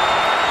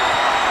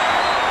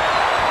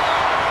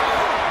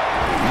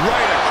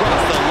 Right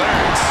across the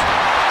larynx.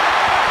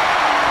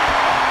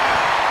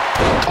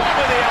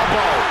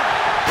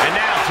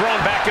 thrown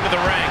back into the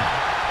ring.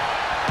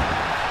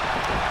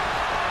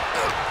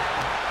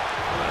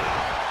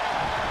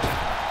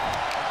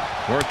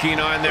 Working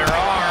on their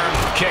arm.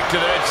 Kick to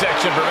the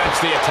midsection prevents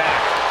the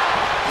attack.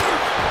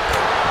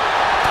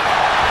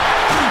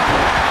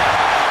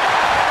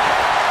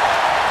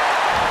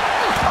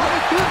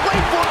 He was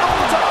waiting for it the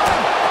whole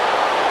time.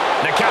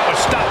 The count was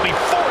stopped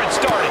before it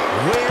started.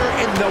 Where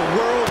in the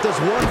world does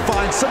one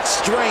find such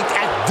strength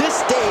at this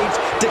stage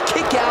to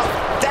kick out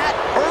that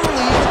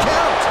early in the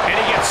count? And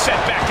he gets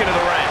sent back into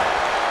the ring.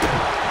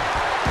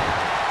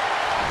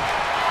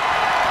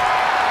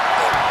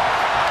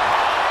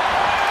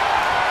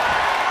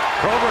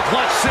 Cobra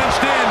clutch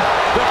cinched in.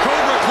 The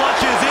Cobra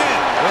clutch is in.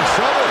 In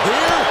trouble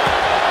here.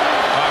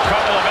 A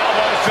couple of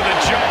elbows to the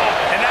jaw,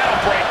 and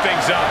that'll break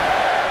things up.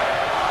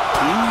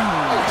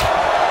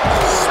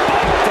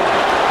 Spiked him.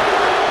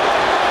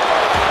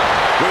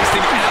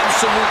 Wasting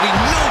absolutely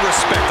no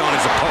respect on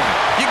his opponent.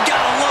 You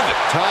gotta love it.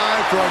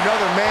 Time for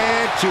another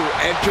man to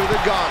enter the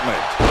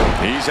gauntlet.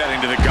 He's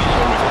heading to the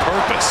gauntlet with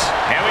purpose.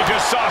 And we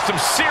just saw some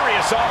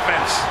serious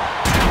offense.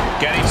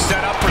 Getting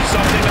set up for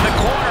something in the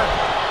corner.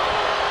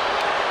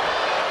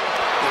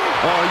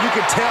 Oh, you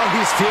can tell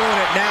he's feeling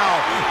it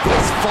now.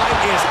 This fight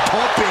is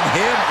pumping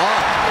him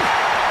up.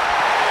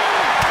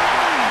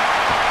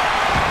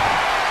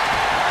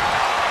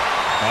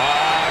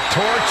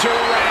 Torture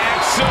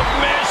rack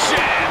submission.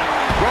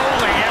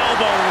 Rolling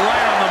elbow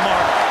right on the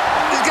mark.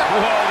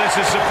 Whoa, this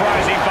is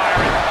surprising,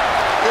 Byron.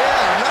 Yeah,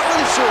 I'm not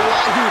really sure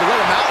why he would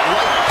let him out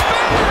like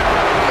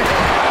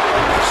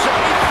So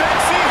he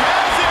thinks he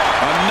has it.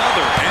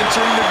 Another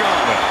entering the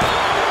gauntlet.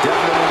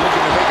 definitely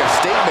looking to make a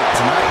statement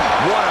tonight.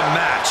 What a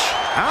match.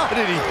 How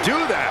did he do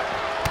that?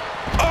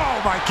 Oh,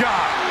 my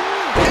God.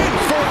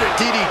 Inverted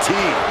DDT.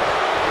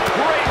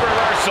 Great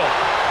reversal.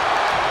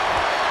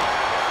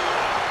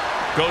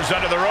 Goes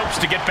under the ropes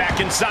to get back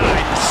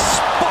inside.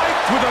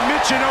 Spiked with a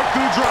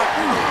Michinoku drop.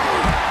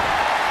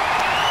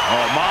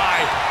 Oh, my.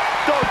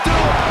 Don't do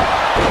it.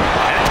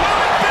 And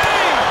will it be?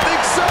 I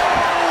think so.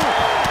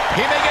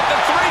 He may get the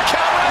 3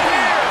 count right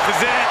here. This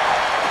is it.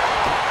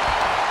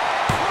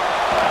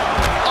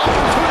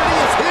 Opportunity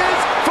is his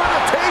for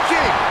the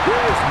taking.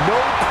 There is no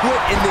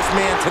quit in this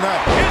man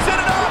tonight. Is it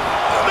enough?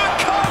 The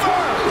cover.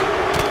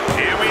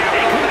 And we have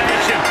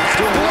elimination.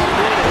 Still a lot of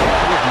room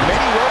ahead with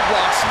many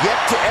roadblocks yet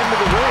to enter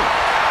the ring.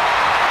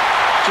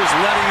 Just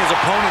letting his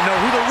opponent know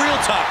who the real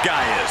top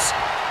guy is.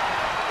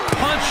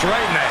 Punch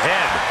right in the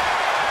head.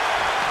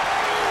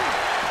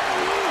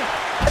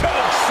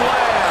 Choke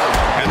slam.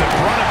 And the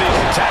brunt of these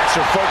attacks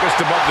are focused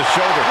above the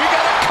shoulder. We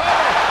got a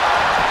cover.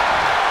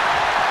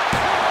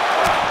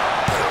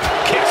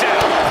 Kicks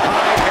out.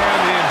 I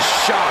am in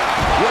shock.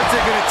 What's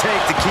it going to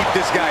take to keep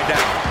this guy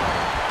down?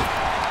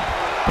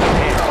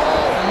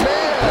 Oh,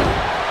 man.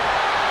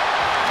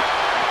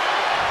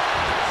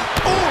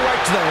 Oh,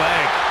 right to the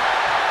leg.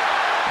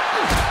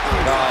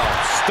 Oh,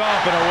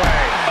 stomping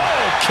away.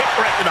 Oh, kick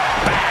right to the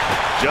back.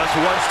 Just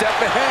one step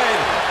ahead.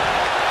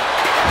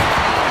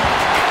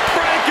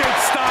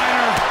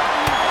 Frankensteiner.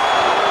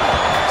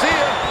 See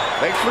ya.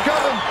 Thanks for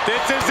coming.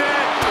 This is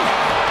it.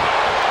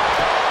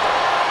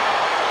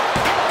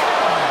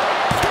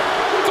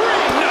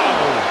 3, no.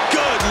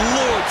 Good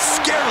Lord,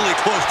 scarily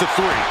close to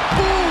 3.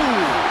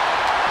 Ooh.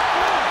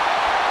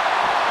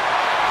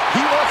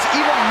 He wants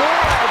even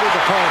more out of his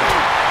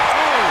opponent.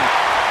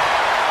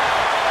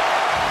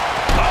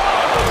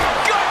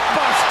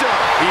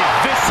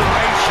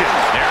 Evisceration.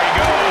 There he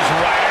goes,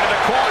 right into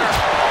the corner.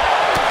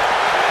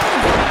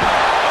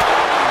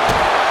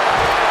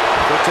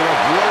 Puts in a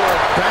blower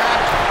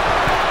back.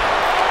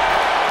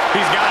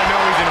 He's got to know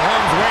he's in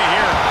harm's way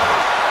here.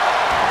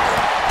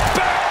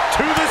 Back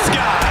to the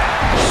sky.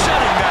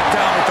 Shutting that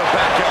down with the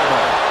back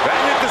elbow. That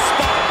hit the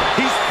spot.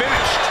 He's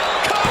finished.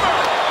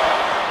 Cover.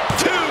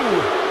 2.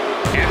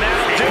 And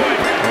that'll do it.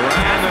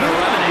 Around and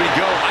around we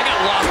go. I got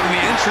lost in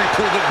the entry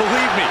pool, but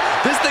believe me,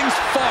 this thing's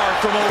far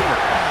from over.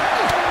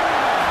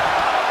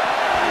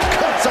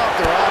 Cuts off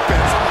their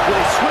offense with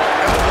a swift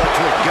elbow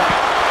to the gut.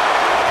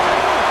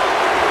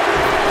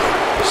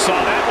 Saw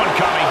that one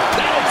coming.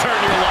 That'll turn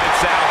your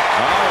lights out.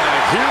 All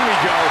right, here we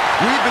go.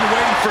 We've been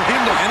waiting for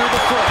him to enter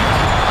the fray.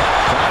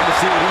 Time to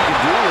see what he can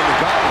do in the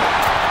gauntlet.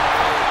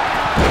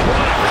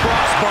 What a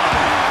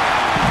crossbody.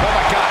 Oh,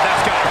 my God,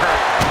 that's got to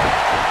hurt.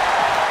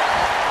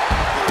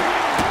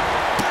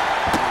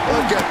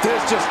 Look at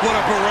this, just What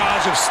a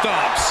barrage of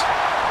stops.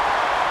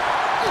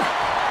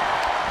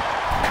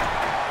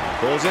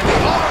 pulls in the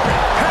arm.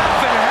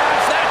 Half and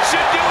half. That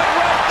should do it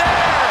right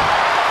there.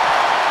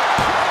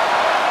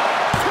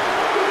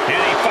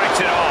 And he fights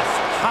it off.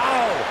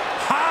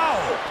 How?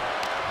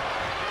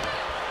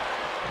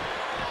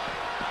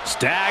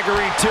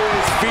 Staggering to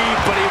his feet,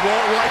 but he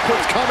won't like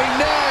what's coming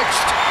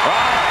next.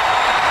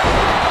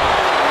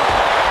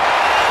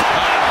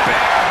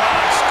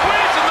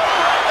 Squeezing the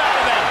breath out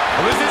of them.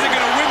 Well, this isn't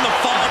going to win the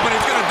fall, but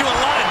it's going to do a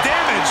lot of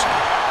damage.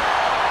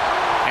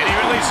 And he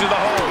releases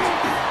the hold.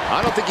 I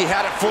don't think he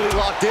had it fully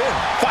locked in.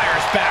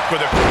 Fires back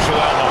with a crucial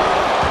elbow.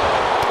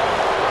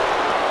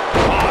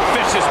 Oh,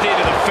 vicious knee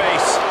to the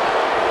face.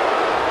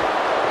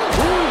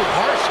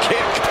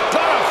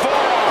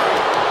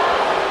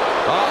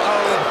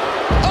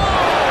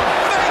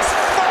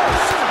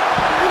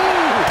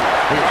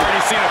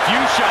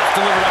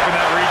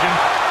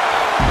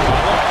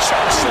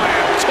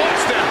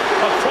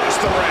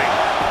 the ring.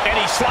 And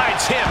he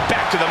slides him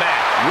back to the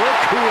mat. Look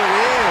who it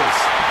is.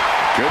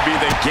 Could be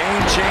the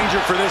game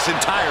changer for this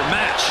entire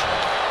match.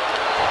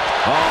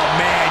 Oh,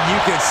 man, you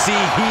can see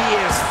he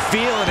is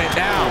feeling it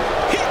now.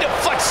 He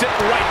deflects it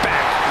right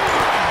back.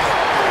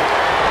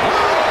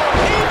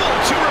 Oh, able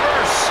to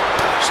reverse.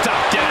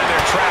 Stopped dead in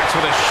their tracks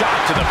with a shot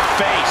to the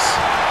face.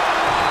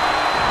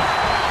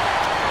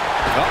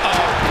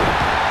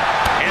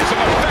 Uh-oh. And some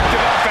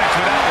effective offense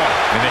with that one.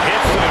 And the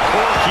hits to the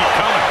core keep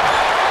coming.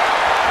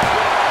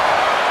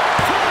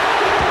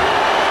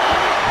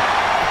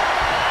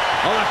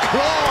 Oh, the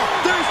claw.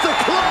 There's the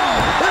claw.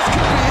 This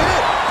could be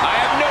it. I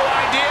have no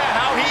idea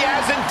how he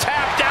hasn't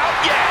tapped out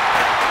yet.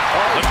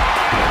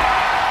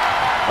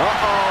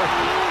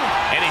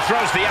 Uh-oh. And he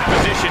throws the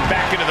opposition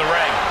back into the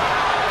ring.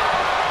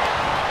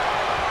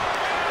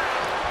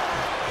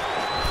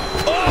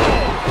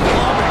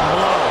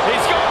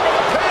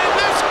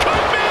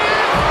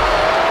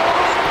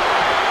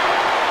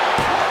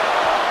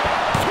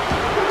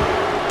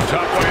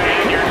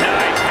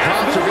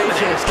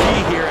 Is key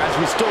here as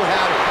we still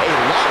have a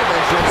lot of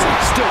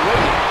entrants still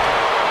waiting.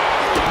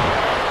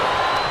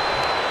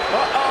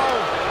 Uh-oh.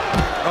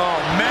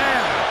 Oh, man.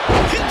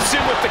 Hits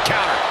him with the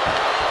counter.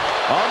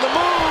 On the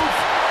move.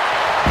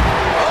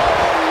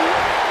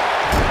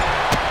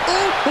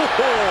 Oh.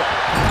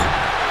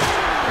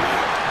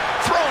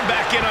 Thrown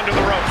back in under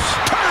the ropes.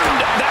 Turned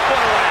that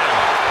one around.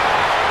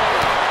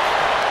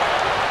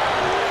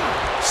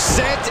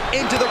 Sent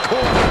into the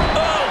corner.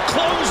 Oh,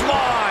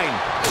 clothesline.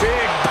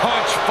 Big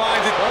punch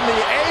finds it On the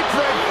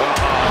apron.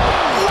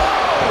 Whoa,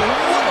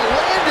 what a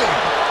landing.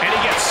 And he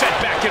gets sent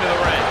back into the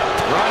ring.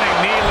 running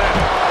knee lift.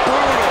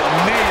 Brutal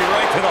knee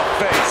right to the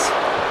face.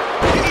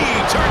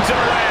 He turns it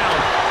around.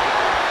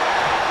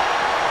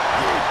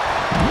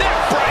 Neck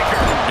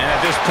breaker. And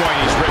at this point,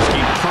 he's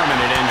risking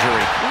permanent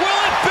injury.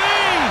 Will it be?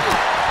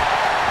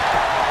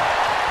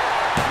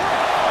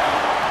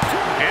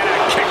 And a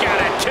kick out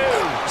at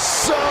two.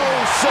 So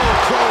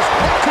close.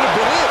 That could have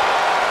been it.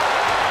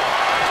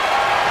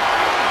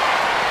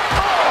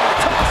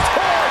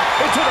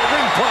 Into the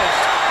ring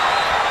post.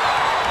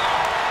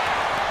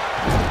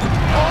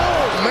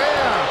 Oh,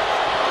 man.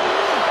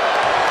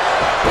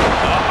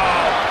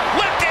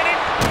 Lifted it,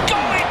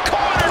 going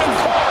corner to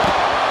corner.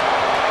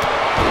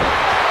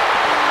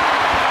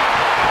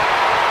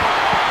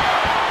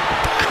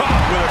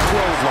 Caught with a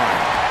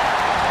clothesline.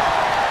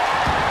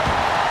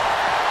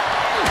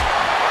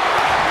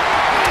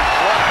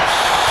 What a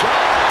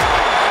shot.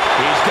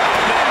 He's got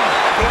him in.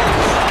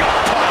 Gut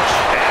punch.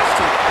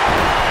 Nasty.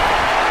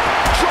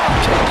 Drop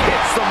kick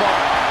hits the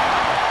mark.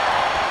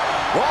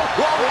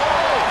 Whoa.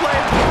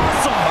 Playing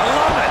awesome. I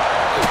love it.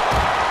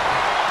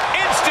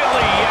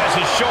 Instantly, he has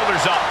his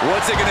shoulders up.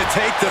 What's it going to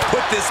take to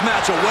put this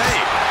match away?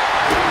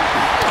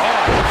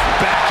 Oh,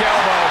 back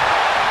elbow.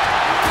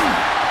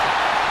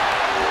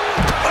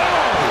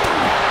 Oh.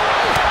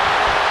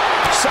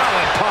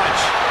 Solid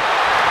punch.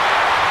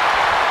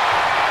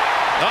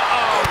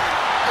 Uh-oh.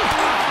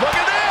 Look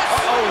at this.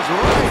 Uh-oh is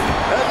right.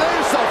 And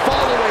there's the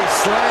follow-away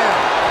slam.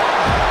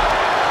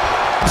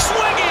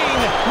 Swinging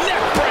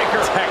neck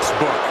breaker.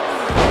 Textbook.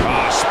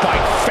 Oh,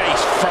 spike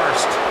face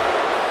first.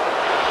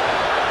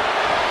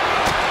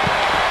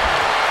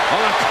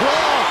 On a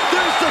claw.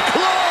 There's the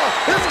claw.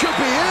 This could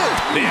be it.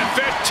 The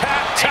infant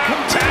tap.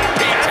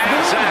 He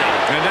taps out.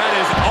 And that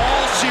is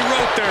all she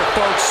wrote there,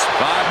 folks.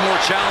 5 more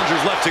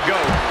challengers left to go.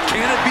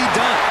 Can it be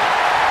done?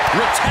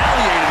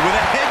 Retaliated with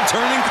a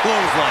head-turning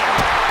clothesline.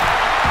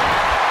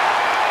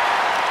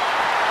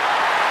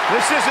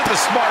 This isn't the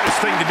smartest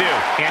thing to do,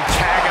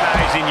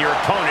 antagonizing your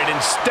opponent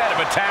instead of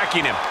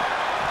attacking him.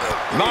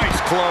 Nice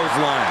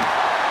clothesline.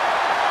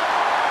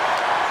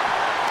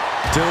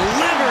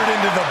 Delivered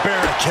into the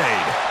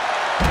barricade.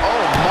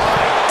 Oh,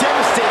 my.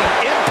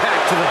 Devastating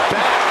impact to the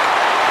back.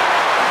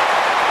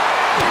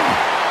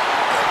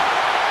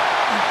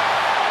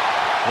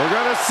 We're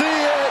going to see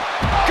it.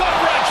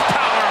 Gut-wrench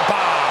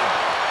powerbomb.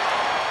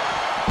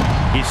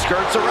 He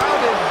skirts around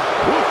him.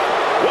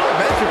 Well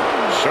measured.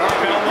 Sharp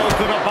elbows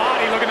to the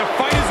body, looking to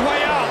fight his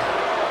way out.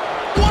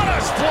 What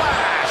a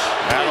splash!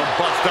 That'll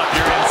bust up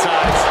your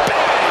insides.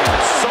 Bang!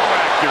 So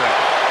accurate.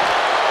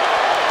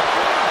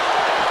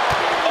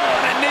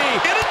 On a knee.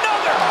 And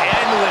another.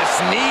 Endless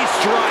knee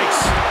strikes.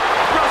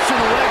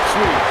 Russian leg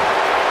sweep.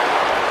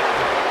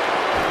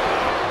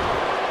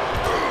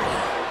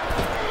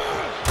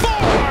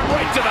 Forearm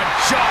right to the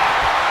jaw.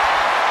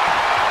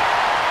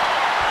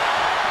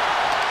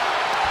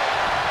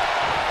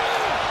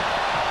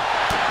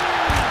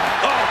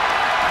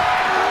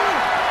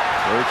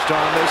 Perched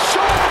on the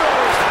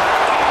shoulders.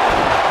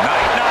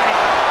 Night.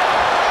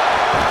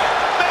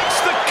 Makes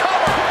the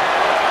cover.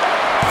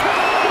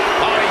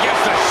 Oh, he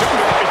gets the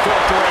shoulder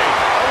before 3.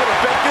 I would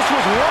have bet this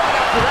was one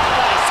after that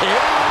last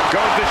hit.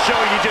 Goes to show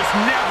you just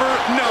never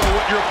know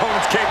what your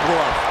opponent's capable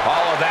of.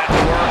 All of that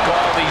work,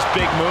 all these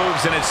big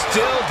moves, and it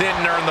still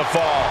didn't earn the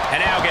fall.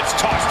 And now gets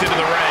tossed into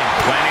the ring,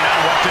 planning on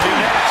what to do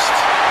next.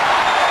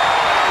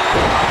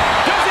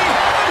 Does he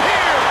have him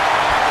here?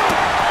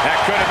 That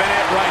could have been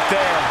it right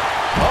there.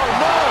 Oh,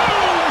 no.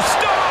 Boom,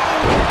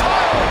 stone.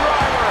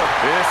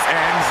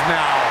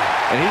 now.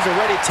 And he's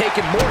already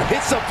taken more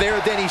hits up there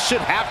than he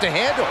should have to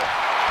handle.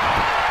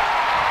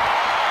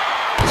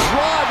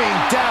 Driving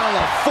down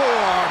a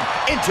forearm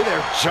into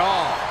their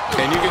jaw.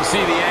 And you can see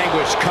the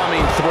anguish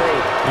coming through.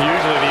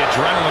 Usually the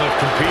adrenaline of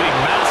competing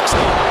masks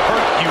how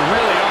hurt you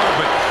really are,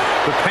 but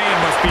the pain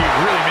must be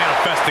really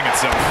manifesting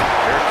itself.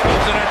 Here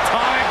comes an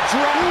atomic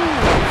drop.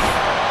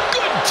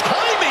 Good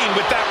timing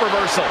with that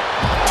reversal.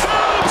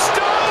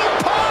 Tombstone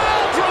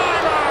pile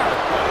driver.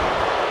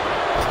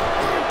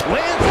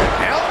 Lands an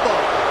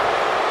elbow.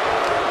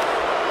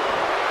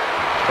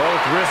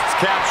 Both wrists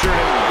captured.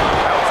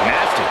 That was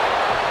nasty.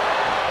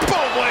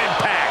 Boom, what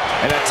impact.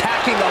 And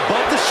attacking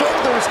above the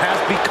shoulders has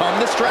become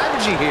the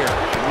strategy here.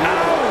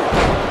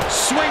 Ow!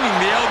 Swinging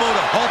the elbow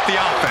to halt the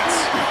offense.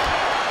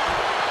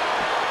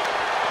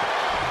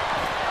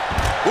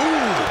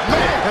 Ooh,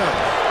 man!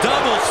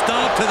 Double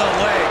stomp to the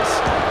legs.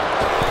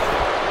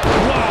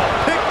 Wow,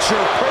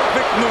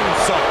 picture-perfect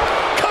moonsault.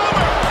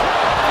 Cover!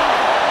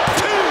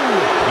 2!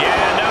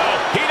 Yeah, no,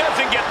 he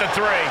doesn't get the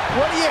 3.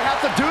 What do you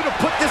have to do to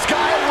put this guy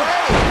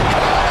away?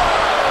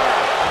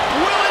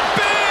 Will it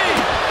be?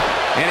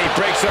 And he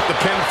breaks up the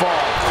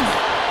pinfall.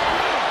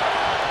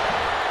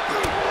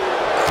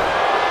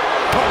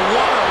 Oh,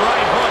 what a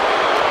right hook.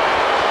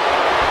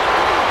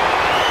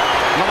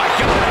 Oh, my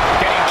God.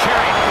 Getting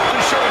carried.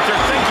 Unsure what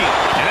they're thinking.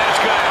 And that's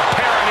going to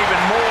impair him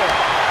even more.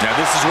 Now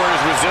this is where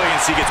his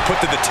resiliency gets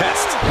put to the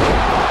test.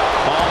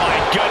 Oh,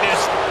 my goodness.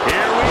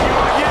 Here we go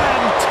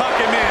again. Tuck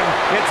him in.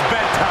 It's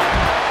bedtime.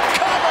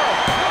 Cover.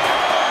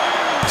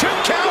 2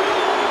 count.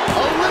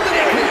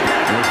 Eliminated.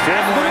 With 4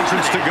 more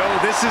entrants to go,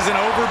 this isn't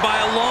over by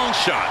a long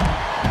shot.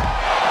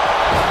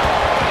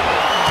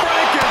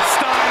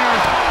 Frankensteiner.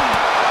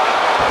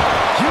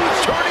 Huge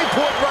turning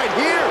point right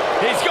here.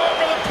 He's going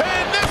for the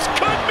pin. This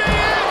could be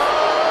it.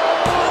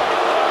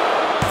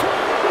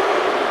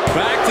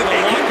 Back to the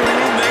locker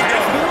room they go.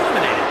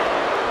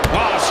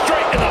 Oh,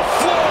 straight to the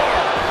floor.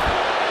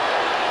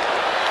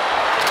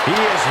 He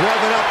is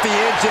revving up the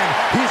engine.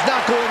 He's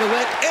not going to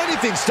let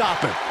anything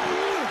stop him.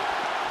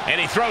 And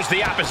he throws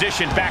the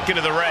opposition back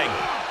into the ring.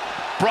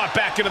 Brought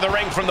back into the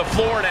ring from the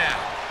floor now.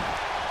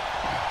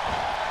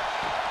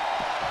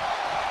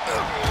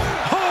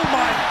 Oh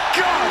my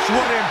gosh,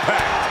 what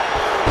impact!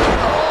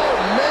 Oh,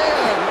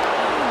 man.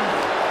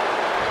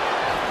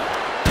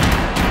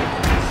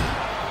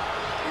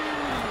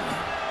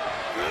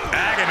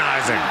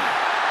 Agonizing.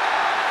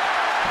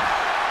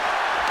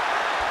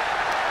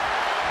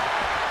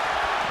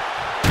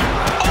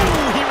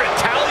 Oh, he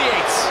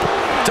retaliates.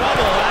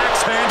 Double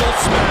axe handle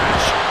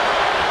smash.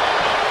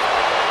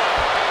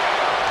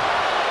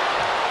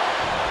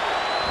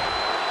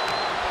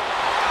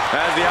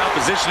 Has the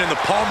opposition in the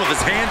palm of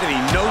his hand, and he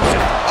knows it.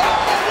 Oh,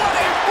 what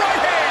a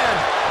right hand.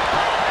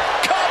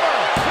 Cover.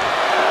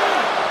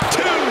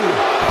 2.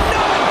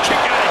 No,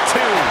 kick out at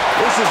 2.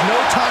 This is no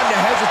time to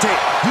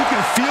hesitate. You can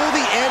feel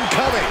the end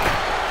coming.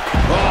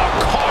 Oh,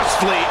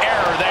 costly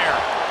error there.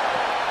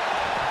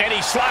 And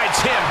he slides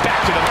him back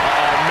to the...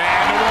 Oh,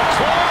 mandible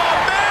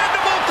claw.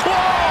 Mandible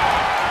claw.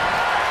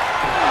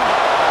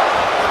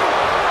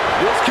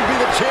 This could be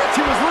the chance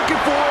he was looking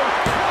for.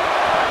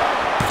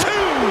 2,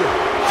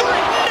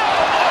 3, no.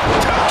 Oh,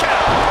 2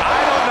 count.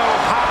 I don't know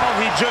how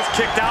he just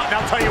kicked out, and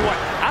I'll tell you what,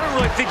 I don't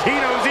really think he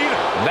knows either.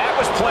 That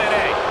was plan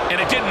A,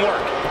 and it didn't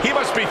work. He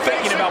must be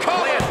thinking about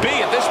plan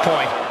B at this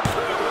point.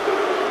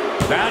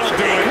 That'll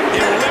do it.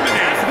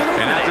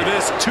 Eliminated. And after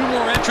this, 2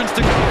 more entrants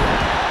to go.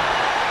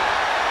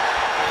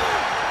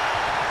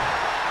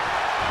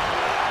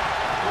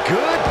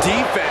 Good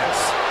defense.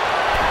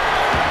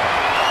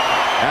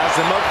 Has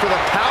him up for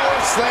the power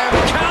slam.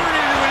 Countered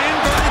into an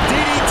inverted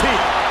DDT.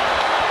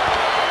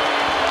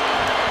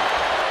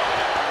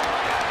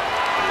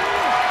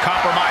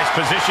 Compromised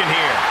position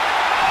here.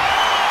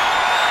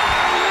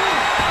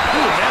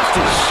 Ooh,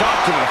 nasty shot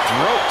to the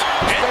throat.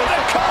 Into the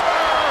cover.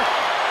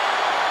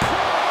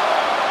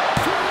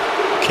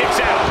 Kicks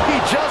out. He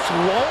just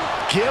won't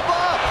give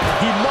up.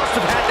 He must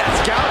have had that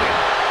scouted.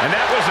 And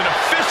that was an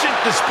efficient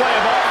display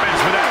of offense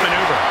with that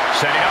maneuver.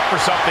 Setting up for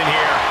something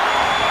here.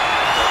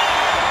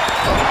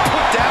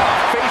 Put down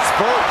face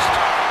first.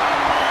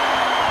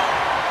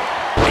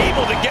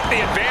 Able to get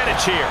the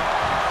advantage here.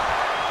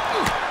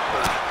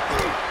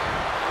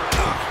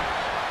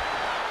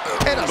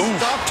 And a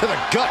stomp to the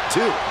gut,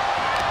 too.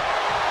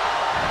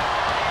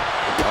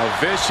 A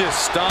vicious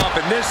stomp,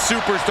 and this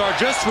superstar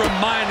just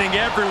reminding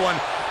everyone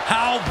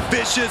how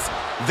vicious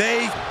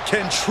they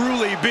can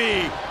truly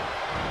be.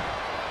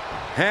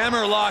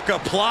 Hammerlock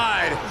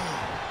applied,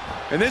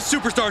 and this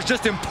superstar is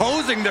just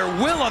imposing their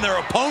will on their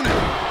opponent.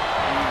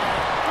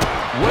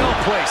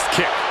 Well-placed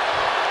kick.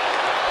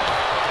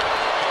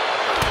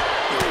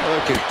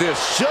 Look at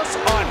this, just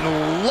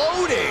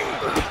unloading.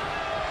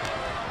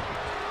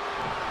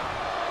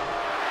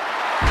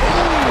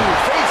 Ooh,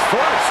 face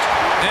first.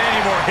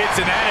 Any more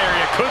hits in that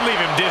area could leave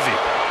him dizzy.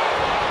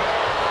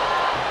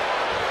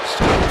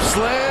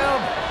 Slam.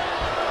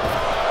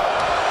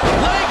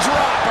 Leg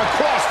drop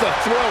across the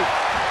throat.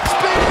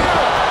 Spear!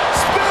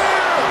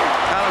 Spear!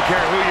 I don't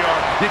care who you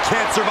are, you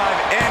can't survive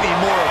any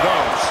more of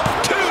those.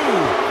 2.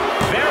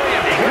 Very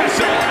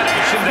impressive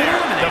elimination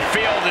there. The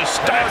field is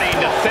starting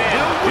to thin.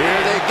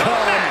 Here they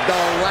come,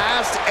 the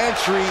last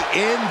entry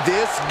in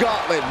this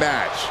gauntlet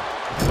match.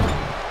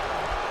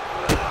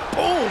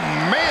 Oh,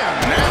 man,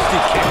 nasty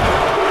kick.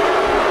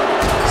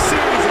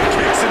 Series of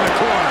kicks in the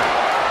corner.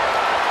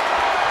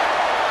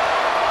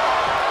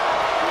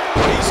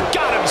 He's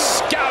got him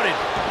scouted.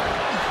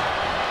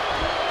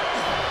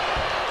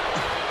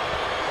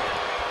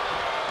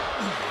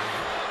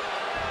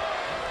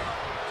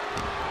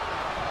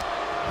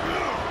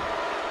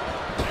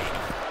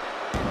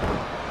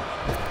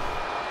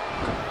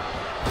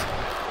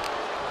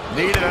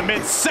 Needed a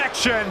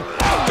midsection.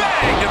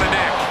 Bang to the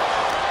neck.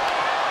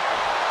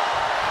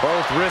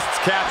 Both wrists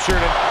captured.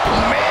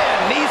 And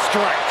Man, knee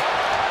strike.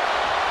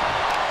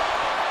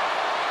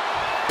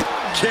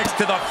 kicks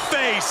to the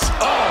face.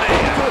 Oh,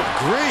 man. Good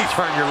grief.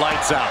 Turn your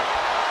lights out.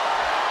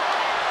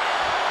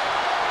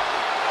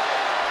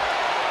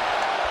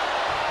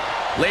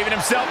 Leaving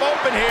himself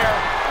open here.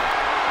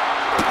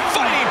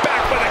 Fighting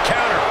back with a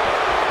counter.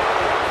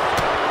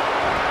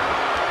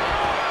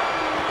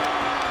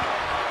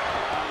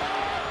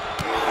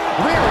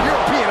 Rear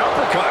European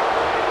uppercut.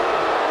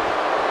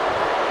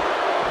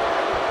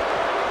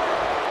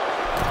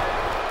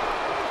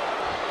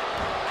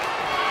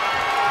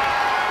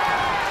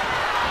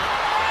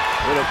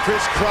 With a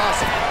crisscross.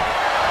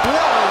 What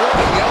a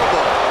rolling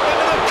elbow.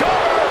 Into the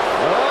cover.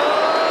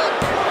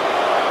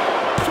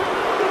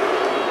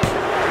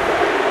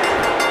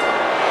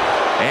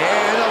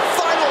 And a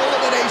final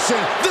elimination.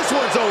 This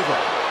one's over.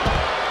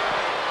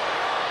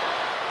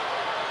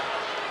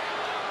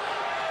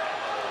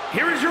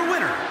 Here is your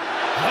winner,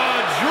 the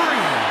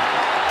Dream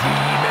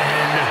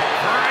Demon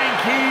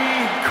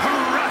Frankie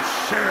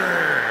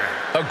Crusher.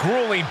 A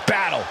grueling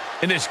battle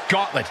in this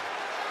gauntlet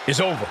is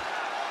over.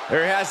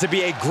 There has to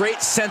be a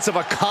great sense of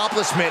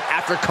accomplishment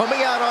after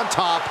coming out on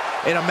top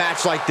in a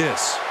match like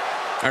this.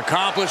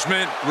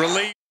 Accomplishment,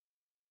 relief,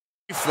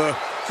 a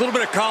little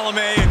bit of column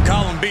A and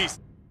column B.